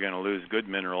 because you're going to lose good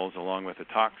minerals along with the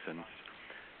toxins,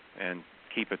 and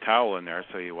keep a towel in there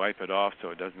so you wipe it off so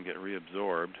it doesn't get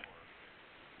reabsorbed.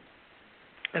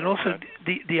 And also,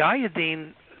 the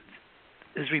iodine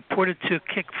is reported to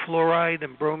kick fluoride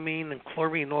and bromine and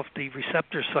chlorine off the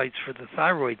receptor sites for the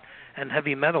thyroid and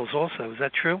heavy metals also. Is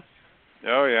that true?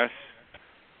 Oh, yes.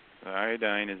 The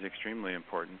iodine is extremely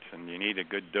important, and you need a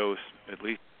good dose, at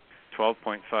least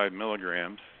 12.5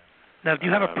 milligrams. Now, do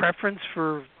you have a preference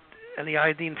for any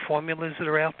iodine formulas that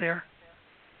are out there?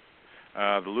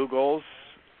 The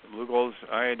Lugol's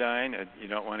iodine, you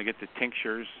don't want to get the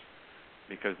tinctures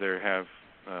because they have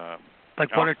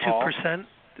like alcohol. 1 or 2%?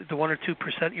 The 1 or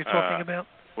 2% you're talking about?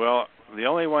 Well, the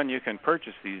only one you can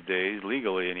purchase these days,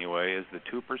 legally anyway, is the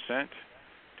 2%,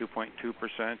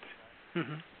 2.2%.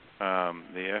 Mm-hmm.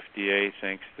 The FDA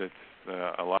thinks that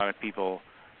a lot of people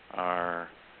are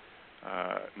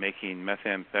making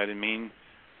methamphetamine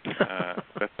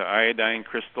with the iodine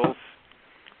crystals,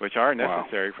 which are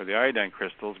necessary for the iodine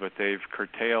crystals, but they've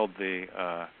curtailed the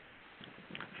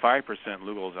 5%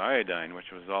 Lugol's iodine,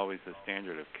 which was always the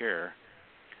standard of care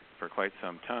for quite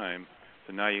some time.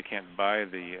 So now you can't buy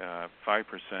the 5%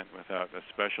 without a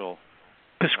special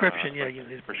prescription. You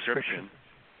need a prescription.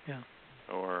 Yeah.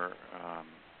 Or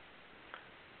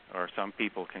some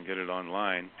people can get it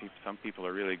online. Some people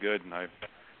are really good, and I've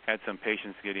had some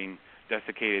patients getting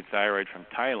desiccated thyroid from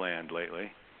Thailand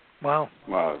lately. Wow.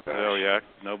 So yeah,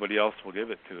 nobody else will give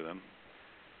it to them.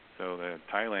 So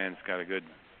Thailand's got a good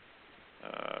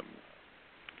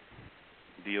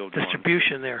deal going.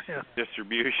 Distribution there, yeah.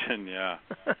 Distribution, yeah.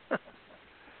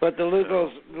 But the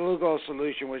Lugol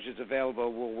solution, which is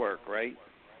available, will work, right?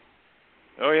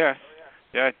 Oh yes,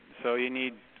 yeah. So you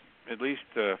need at least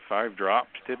 5 drops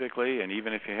typically, and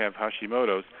even if you have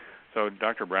Hashimoto's. So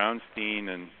Dr. Brownstein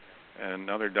and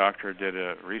another doctor did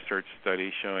a research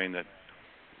study showing that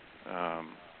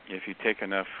if you take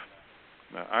enough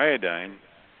iodine,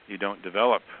 you don't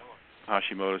develop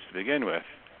Hashimoto's to begin with.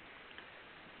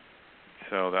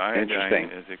 So the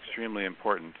iodine is extremely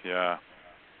important. Yeah.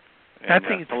 And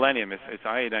selenium, it's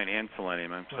iodine and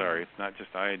selenium. I'm sorry, it's not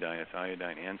just iodine, it's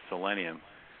iodine and selenium,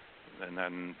 and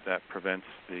then that prevents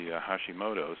the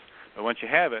Hashimoto's. But once you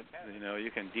have it,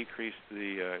 you can decrease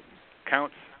the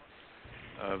counts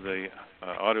of the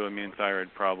autoimmune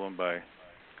thyroid problem by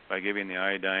giving the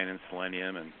iodine and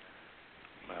selenium and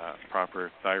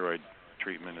proper thyroid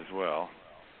treatment as well.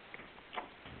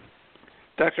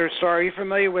 Dr. Starr, are you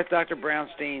familiar with Dr.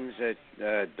 Brownstein's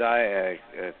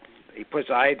he puts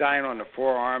iodine on the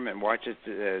forearm and watches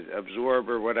it absorb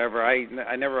or whatever? I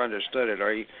never understood it.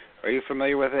 Are you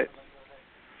familiar with it?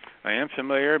 I am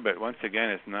familiar, but once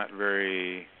again, it's not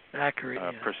very accurate,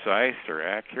 precise or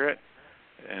accurate.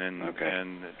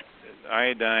 And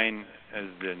iodine is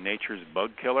the nature's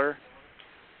bug killer.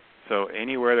 So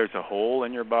anywhere there's a hole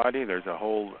in your body, there's a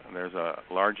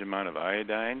large amount of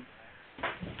iodine.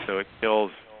 So it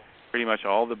kills pretty much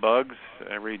all the bugs,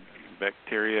 every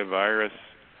bacteria, virus,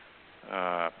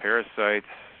 parasites,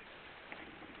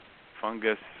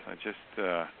 fungus. It just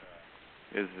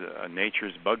is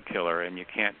nature's bug killer, and you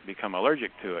can't become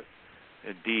allergic to it.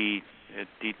 It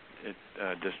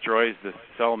destroys the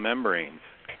cell membranes,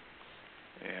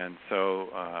 and so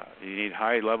you need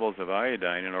high levels of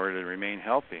iodine in order to remain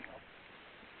healthy.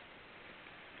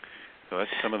 So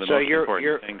that's some of the most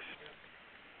important things.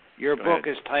 Your book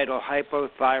is titled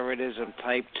Hypothyroidism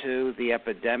Type 2, The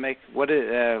Epidemic. What is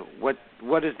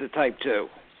the Type 2?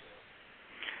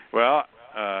 Well,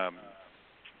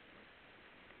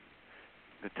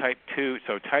 the Type 2,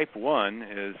 so Type 1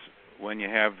 is when you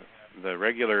have the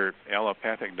regular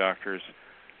allopathic doctors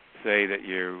say that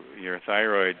your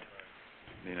thyroid,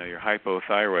 you're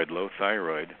hypothyroid, low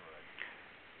thyroid,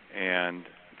 and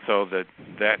so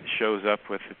that shows up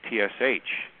with the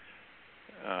TSH,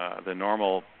 the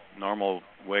normal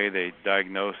way they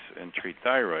diagnose and treat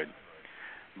thyroid.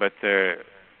 But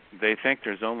they think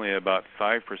there's only about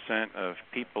 5% of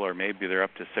people, or maybe they're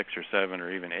up to 6 or 7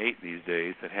 or even 8 these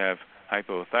days, that have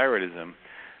hypothyroidism.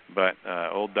 But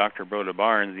old Dr. Broda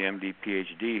Barnes, the MD,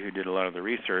 PhD, who did a lot of the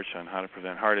research on how to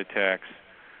prevent heart attacks,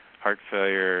 heart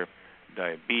failure,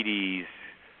 diabetes,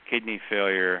 kidney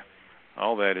failure,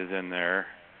 all that is in there.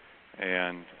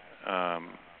 And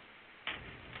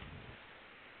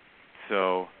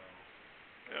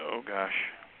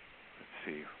let's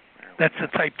see. That's the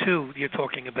Type 2 you're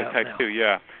talking about Type 2,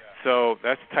 yeah. So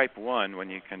that's Type 1 when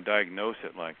you can diagnose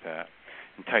it like that.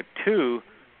 And Type 2,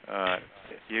 at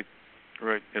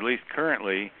least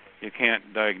currently, you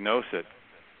can't diagnose it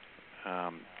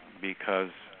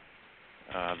because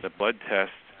the blood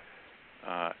tests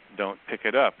don't pick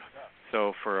it up.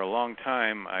 So for a long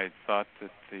time, I thought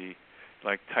that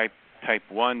type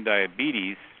 1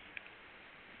 diabetes,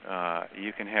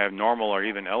 you can have normal or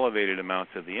even elevated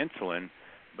amounts of the insulin,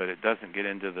 but it doesn't get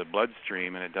into the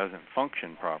bloodstream and it doesn't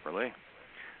function properly.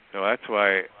 So that's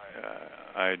why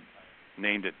I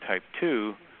named it Type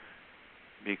 2,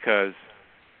 because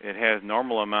it has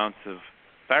normal amounts of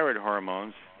thyroid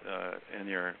hormones in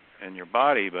your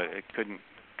body, but it couldn't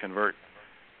convert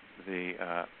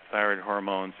the thyroid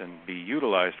hormones and be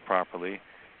utilized properly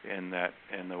in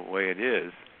the way it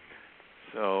is.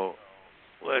 So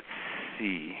let's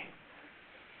see.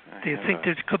 Do you think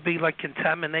there could be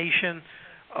contamination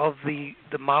of the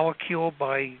molecule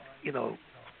by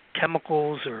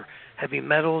chemicals or heavy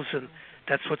metals, and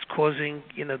that's what's causing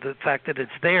the fact that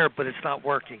it's there but it's not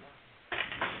working?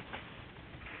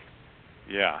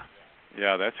 Yeah,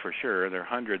 that's for sure. There are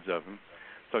hundreds of them.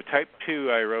 So Type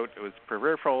 2, I wrote, it was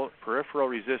peripheral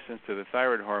resistance to the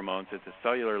thyroid hormones at the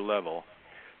cellular level,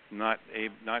 not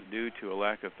due to a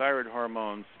lack of thyroid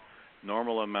hormones.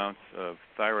 Normal amounts of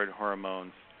thyroid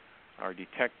hormones are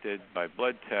detected by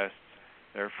blood tests.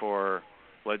 Therefore,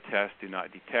 blood tests do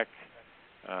not detect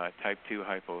Type 2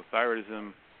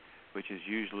 hypothyroidism, which is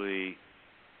usually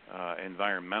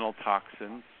environmental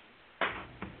toxins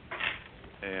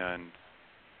and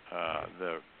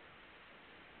the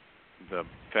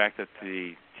fact that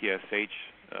the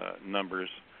TSH numbers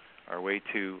are way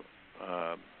too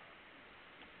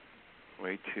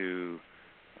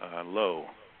low,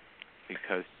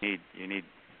 because you need,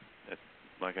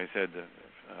 like I said, the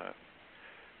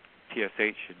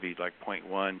TSH should be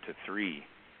 0.1 to 3.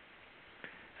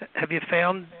 Have you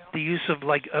found the use of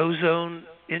ozone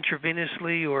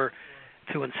intravenously or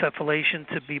to encephalation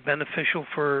to be beneficial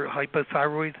for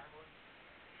hypothyroid?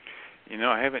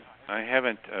 I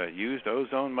haven't used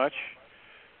ozone much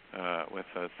with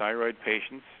thyroid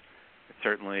patients. It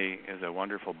certainly is a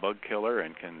wonderful bug killer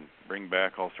and can bring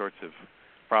back all sorts of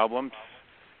problems.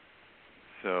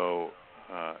 So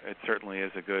it certainly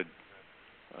is a good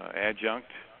adjunct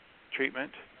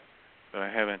treatment, but I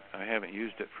haven't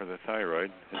used it for the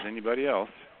thyroid. Has anybody else?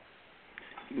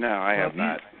 No, I have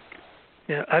not.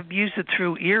 Yeah, I've used it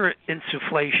through ear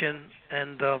insufflation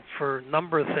and for a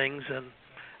number of things, and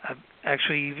I've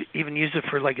actually even used it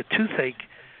for like a toothache,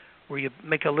 where you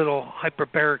make a little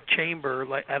hyperbaric chamber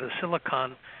like out of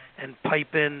silicone and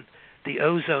pipe in the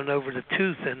ozone over the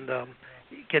tooth, and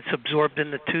it gets absorbed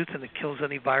in the tooth, and it kills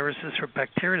any viruses or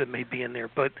bacteria that may be in there.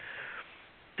 But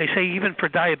they say even for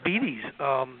diabetes,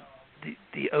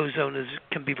 the ozone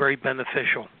can be very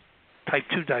beneficial, type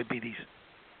 2 diabetes.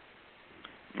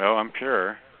 Well, I'm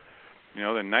sure. You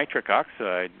know, the nitric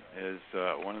oxide is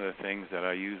one of the things that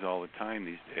I use all the time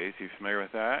these days. You familiar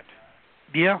with that?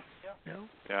 Yeah.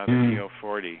 Yeah, the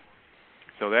NEO40.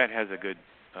 So that has a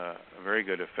very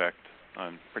good effect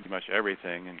on pretty much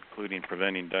everything, including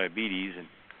preventing diabetes and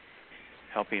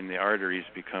helping the arteries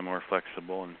become more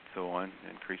flexible and so on,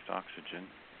 increased oxygen.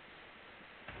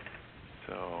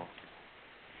 So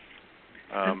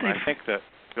I think that.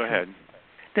 Go ahead.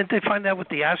 Didn't they find out with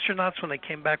the astronauts when they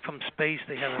came back from space,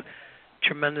 they had a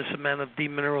tremendous amount of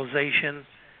demineralization,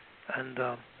 and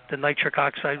the nitric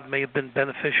oxide may have been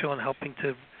beneficial in helping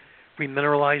to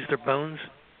remineralize their bones?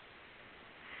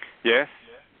 Yes.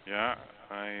 Yeah.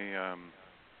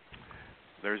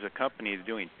 There's a company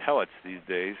doing pellets these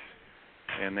days,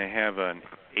 and they have an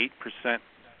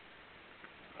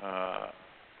 8%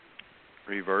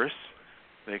 reverse.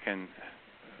 They can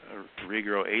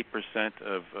regrow 8%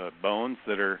 of bones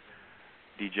that are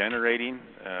degenerating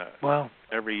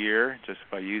every year just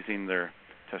by using their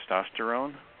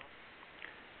testosterone.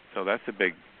 So that's a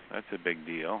big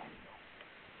deal.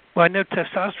 Well, I know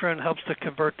testosterone helps to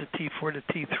convert the T4 to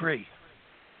T3.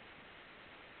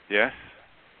 Yes.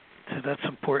 So that's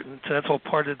important. So that's all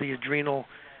part of the adrenal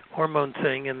hormone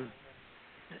thing, and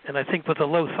I think with a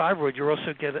low thyroid, you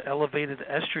also get elevated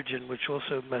estrogen, which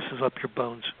also messes up your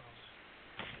bones.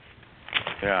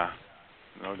 Yeah,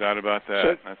 no doubt about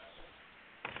that. So,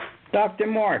 Dr.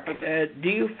 Mark, do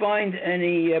you find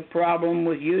any problem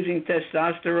with using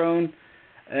testosterone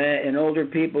in older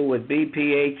people with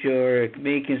BPH, or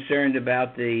being concerned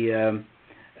about the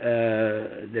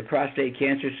prostate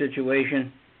cancer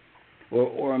situation,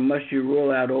 or must you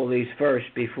rule out all these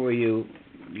first before you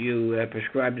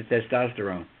prescribe the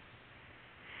testosterone?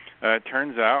 It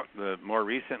turns out the more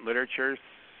recent literature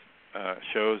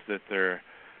shows that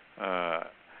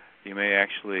you may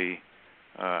actually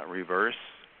reverse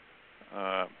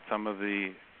some of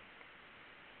the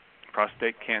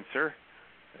prostate cancer,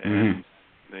 and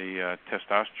the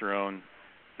testosterone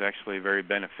is actually very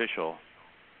beneficial.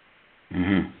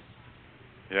 Mm-hmm.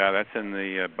 Yeah, that's in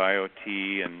the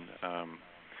BioT, and I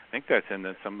think that's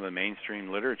in some of the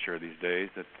mainstream literature these days,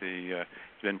 that it's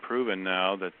been proven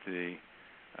now that the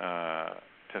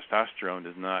testosterone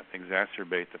does not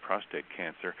exacerbate the prostate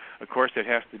cancer. Of course, it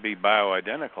has to be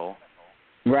bioidentical.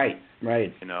 Right.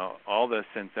 You know, all the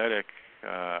synthetic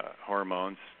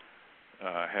hormones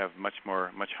have much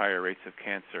higher rates of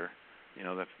cancer. You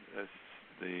know,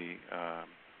 the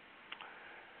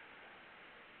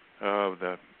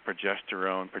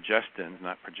progestins,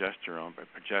 not progesterone, but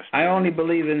progestin. I only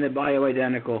believe in the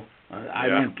bioidentical. I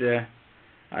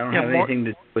don't have anything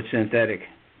to do with synthetic.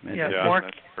 Yeah, Mark,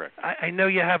 that's correct. I know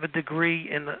you have a degree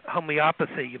in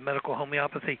homeopathy, medical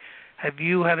homeopathy. Have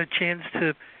you had a chance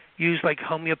to use like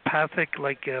homeopathic,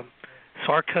 like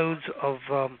sarcodes of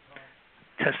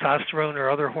testosterone or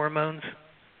other hormones?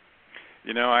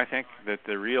 You know, I think that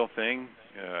the real thing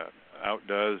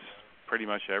outdoes pretty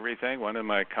much everything. One of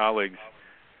my colleagues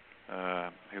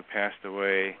who passed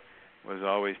away was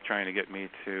always trying to get me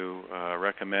to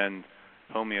recommend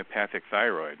homeopathic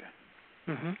thyroid.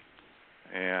 Mm-hmm.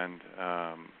 And,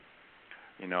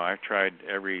 you know, I've tried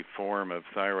every form of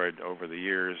thyroid over the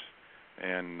years,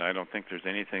 and I don't think there's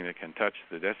anything that can touch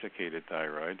the desiccated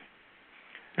thyroid.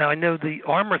 Now, I know the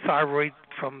Armour thyroid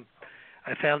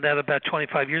I found out about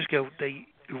 25 years ago,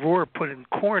 Aurora put in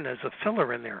corn as a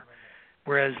filler in there,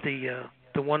 whereas the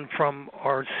one from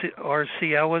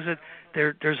RCL, was it?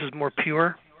 Theirs is more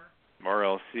pure?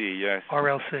 RLC, yes.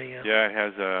 RLC, yeah. Yeah, it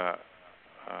has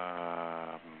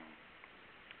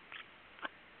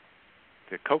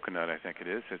the coconut, I think it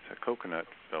is. It's a coconut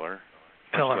filler.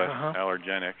 Much less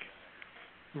allergenic.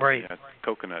 Right. Yeah, it's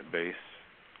coconut base.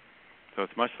 So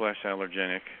it's much less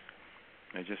allergenic.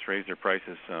 They just raised their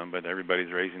prices some, but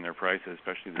everybody's raising their prices,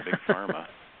 especially the big pharma.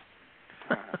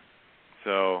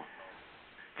 So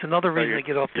it's another reason to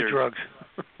get off the drugs.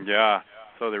 Yeah.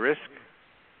 So the risk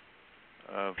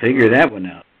of figure that one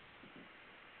out.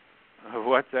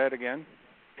 What's that again?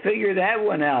 Figure that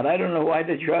one out. I don't know why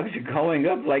the drugs are going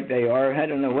up like they are. I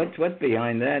don't know what's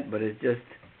behind that, but it's just.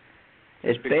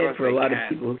 It's Because bad for a lot of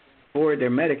people who afford their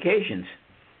medications.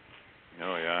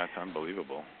 Oh yeah, it's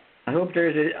unbelievable. I hope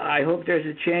there's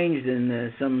a change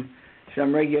in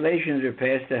some regulations are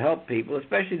passed to help people,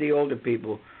 especially the older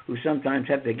people who sometimes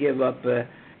have to give up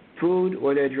food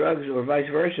or their drugs or vice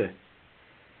versa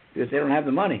because they don't have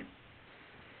the money.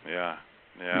 Yeah,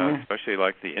 Mm. Especially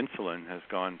like the insulin has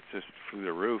gone just through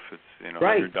the roof. It's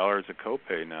Right. $100 a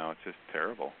copay now. It's just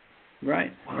terrible.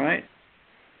 Right.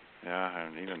 Yeah,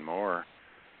 and even more.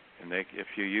 And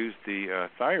if you use the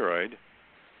thyroid,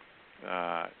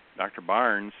 Dr.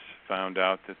 Barnes found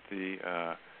out that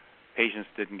the patients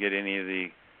didn't get any of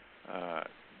the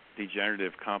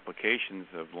degenerative complications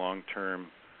of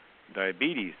long-term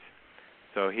diabetes.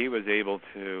 So he was able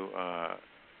to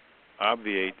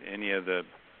obviate any of the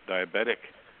diabetic,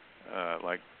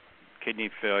 like kidney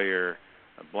failure,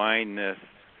 blindness,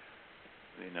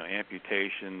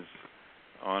 amputations,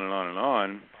 on and on and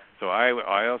on. So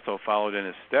I also followed in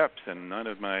his steps, and none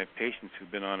of my patients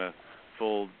who've been on a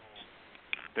full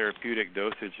therapeutic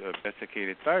dosage of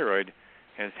desiccated thyroid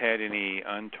has had any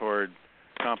untoward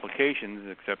complications,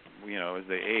 except, as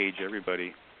they age,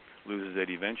 everybody loses it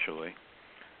eventually.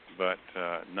 But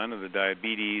none of the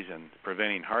diabetes and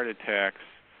preventing heart attacks.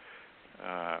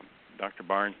 Dr.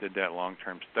 Barnes did that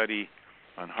long-term study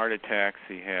on heart attacks.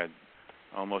 He had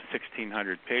almost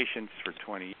 1,600 patients for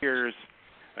 20 years.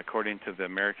 According to the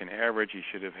American average, he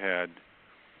should have had,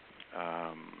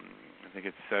 I think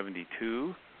it's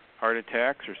 72 heart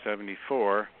attacks or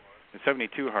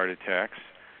 72 heart attacks.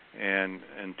 And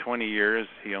in 20 years,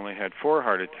 he only had 4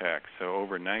 heart attacks, so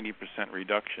over 90%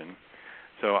 reduction.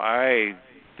 So I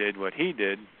did what he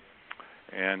did,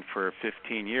 and for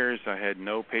 15 years, I had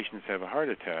no patients have a heart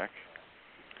attack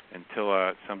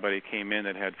until somebody came in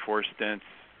that had 4 stents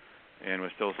and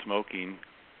was still smoking,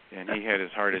 and he had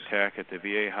his heart attack at the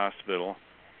VA hospital,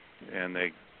 and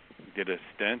they did a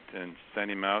stent and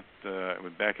sent him out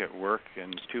back at work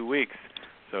in 2 weeks.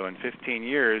 So in 15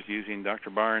 years, using Dr.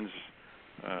 Barnes'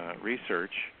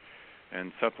 research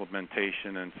and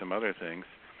supplementation and some other things.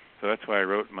 So that's why I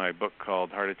wrote my book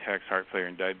called Heart Attacks, Heart Failure,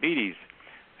 and Diabetes,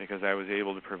 because I was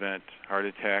able to prevent heart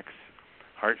attacks,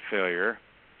 heart failure,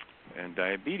 and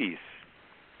diabetes.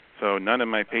 So none of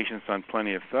my patients on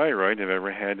Plenty of Thyroid have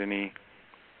ever had any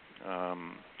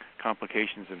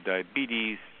complications of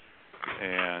diabetes,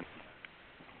 and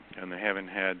they haven't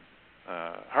had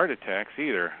heart attacks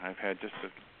either. I've had just a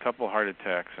couple heart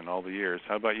attacks in all the years.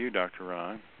 How about you, Dr.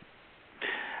 Ron?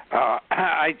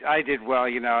 I did well.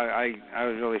 I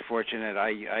was really fortunate.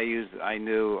 I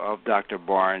knew of Dr.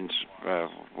 Barnes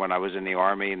when I was in the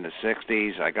Army in the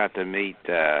 60s. I got to meet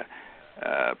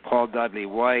Paul Dudley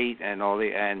White and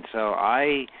so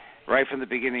I, right from the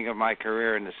beginning of my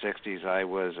career in the 60s, I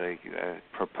was a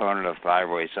proponent of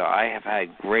thyroid. So I have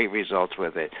had great results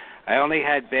with it. I only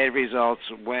had bad results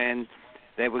when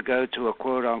they would go to a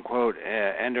quote-unquote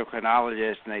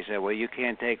endocrinologist, and they said, "Well, you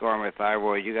can't take Armour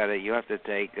Thyroid. You have to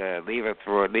take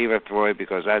Levothyroid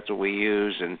because that's what we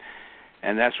use," and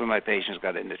that's when my patients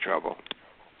got into trouble.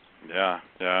 Yeah.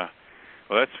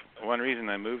 Well, that's one reason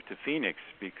I moved to Phoenix,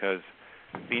 because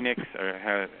Phoenix,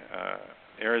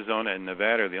 Arizona, and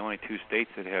Nevada are the only 2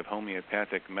 states that have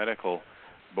homeopathic medical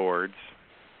boards,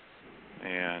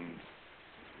 and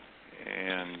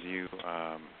you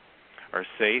are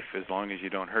safe as long as you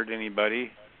don't hurt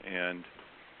anybody, and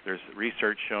there's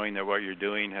research showing that what you're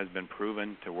doing has been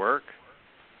proven to work.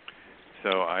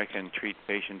 So I can treat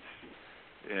patients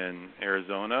in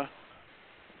Arizona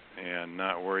and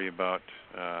not worry about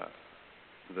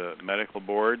the medical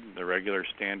board, the regular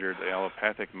standard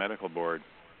allopathic medical board.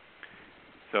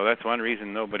 So that's one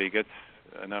reason nobody gets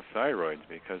enough thyroids,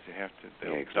 because you have to.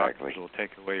 Doctors will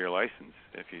take away your license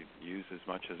if you use as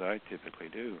much as I typically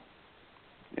do.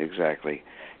 Exactly.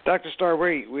 Dr. Starr,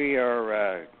 we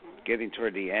are getting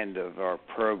toward the end of our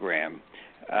program.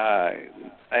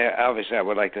 Obviously, I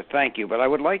would like to thank you, but I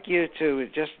would like you to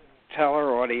just tell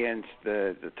our audience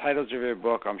the titles of your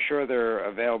book. I'm sure they're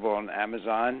available on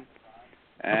Amazon,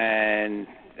 and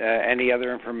any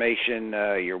other information,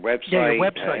 your website, your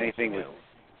website. Anything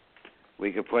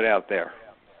we could put out there.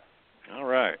 All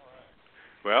right.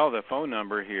 Well, the phone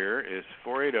number here is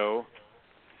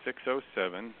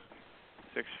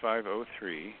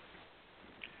 480-607-6503,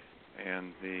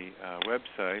 and the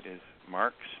website is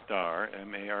Mark Starr,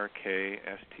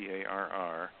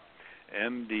 MarkStarr,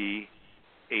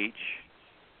 MDH,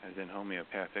 as in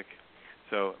homeopathic.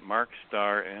 So Mark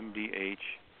Starr,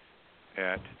 MDH,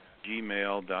 at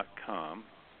gmail.com,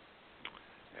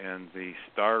 and the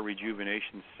Star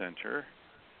Rejuvenation Center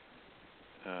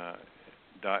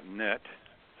 .net,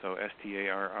 so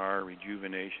STARR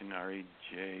Rejuvenation,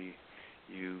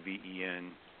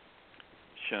 STARREJUVEN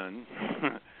Shun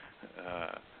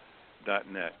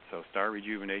 .net. So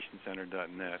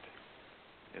StarRejuvenationCenter.net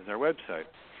is our website.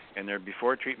 And there are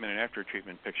before treatment and after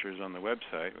treatment pictures on the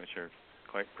website, which are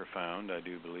quite profound, I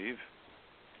do believe.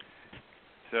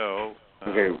 So,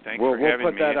 thanks for having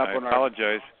put me. That up I on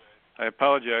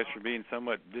apologize for being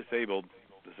somewhat disabled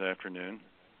this afternoon.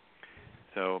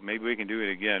 So maybe we can do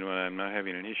it again when I'm not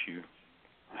having an issue.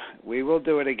 We will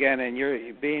do it again, and you're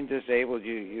being disabled.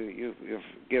 You've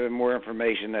given more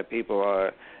information that people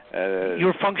are.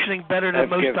 You're functioning better than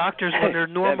most doctors when they're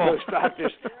normal. Than most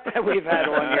doctors that we've had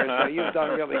on here, so you've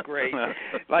done really great.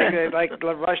 Like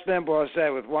Rush Limbaugh said,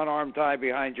 with one arm tied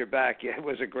behind your back, it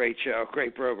was a great show,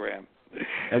 great program.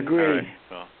 Agreed.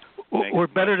 Right. Well, or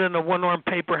better than a one-arm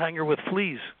paper hanger with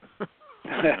fleas.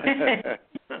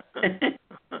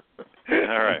 All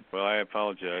right. Well, I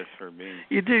apologize for being.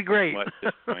 You did great.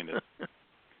 Disappointed.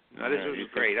 No, this was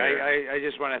great. I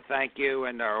just want to thank you,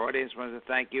 and our audience wants to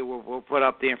thank you. We'll put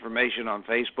up the information on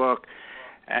Facebook,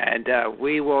 and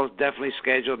we will definitely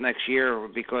schedule next year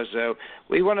because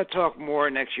we want to talk more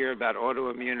next year about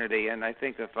autoimmunity, and I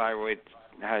think the thyroid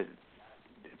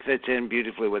fits in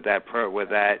beautifully with that.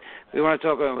 We want to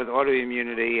talk about with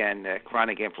autoimmunity and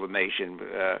chronic inflammation,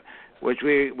 which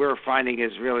we're finding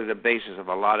is really the basis of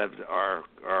a lot of our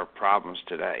problems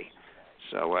today.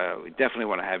 So we definitely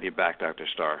want to have you back, Dr.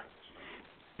 Starr.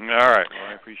 All right. Well,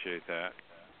 I appreciate that.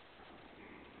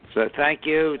 So thank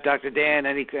you. Dr. Dan,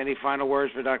 any final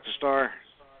words for Dr. Starr?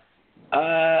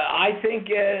 I think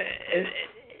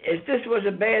if this was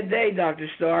a bad day, Dr.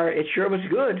 Starr, it sure was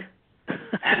good.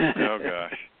 Oh,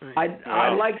 gosh.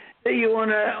 I'd like to see you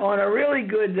on a really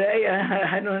good day.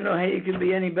 I don't know how you could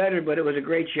be any better, but it was a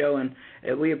great show, and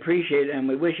we appreciate it, and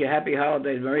we wish you happy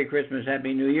holidays, Merry Christmas,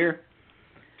 Happy New Year.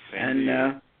 And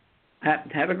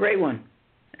have a great one,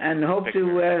 and hope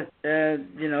to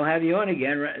have you on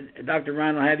again. Dr.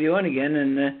 Ron will have you on again,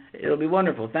 and it'll be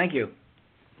wonderful. Thank you.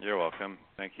 You're welcome.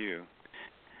 Thank you.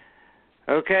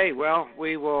 Okay. Well,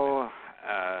 we will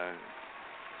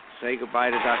say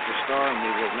goodbye to Dr. Starr, and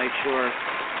we will make sure.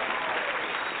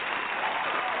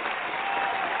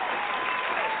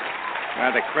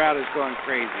 The crowd is going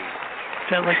crazy.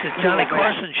 Sounds like the Johnny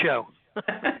Carson show.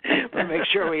 We'll make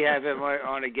sure we have him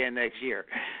on again next year.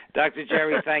 Dr.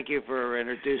 Jerry, thank you for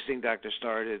introducing Dr.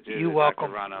 Starr to the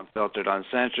welcome. Dr. Ron Unfiltered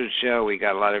Uncensored show. We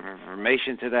got a lot of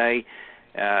information today,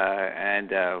 and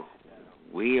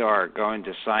we are going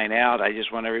to sign out. I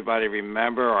just want everybody to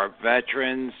remember our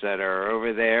veterans that are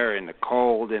over there in the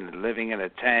cold and living in a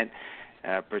tent,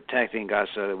 protecting us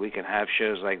so that we can have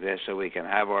shows like this, so we can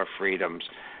have our freedoms.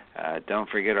 Don't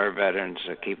forget our veterans.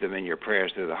 Keep them in your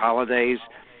prayers through the holidays.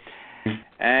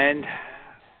 And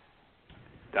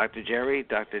Dr. Jerry,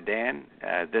 Dr. Dan,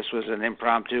 this was an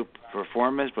impromptu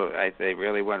performance, but they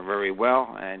really went very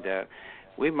well, and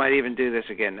we might even do this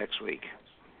again next week.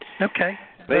 Okay.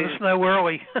 Let us know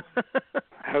early.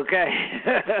 Okay.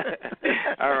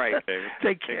 All right. Okay.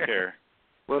 Take care.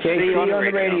 We'll see you on the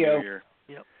radio.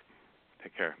 Yep.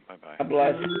 Take care. Bye-bye. God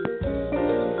bless.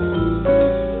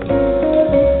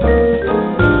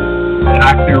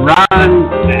 Dr. Ron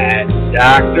and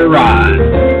Dr. Ron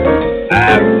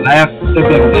have left the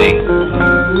building.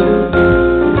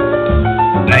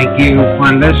 Thank you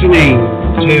for listening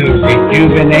to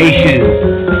Rejuvenation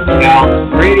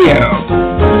Health Radio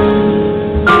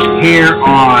here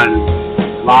on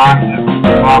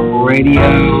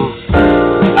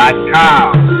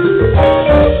blogtalkradio.com.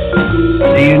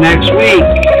 See you next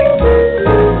week.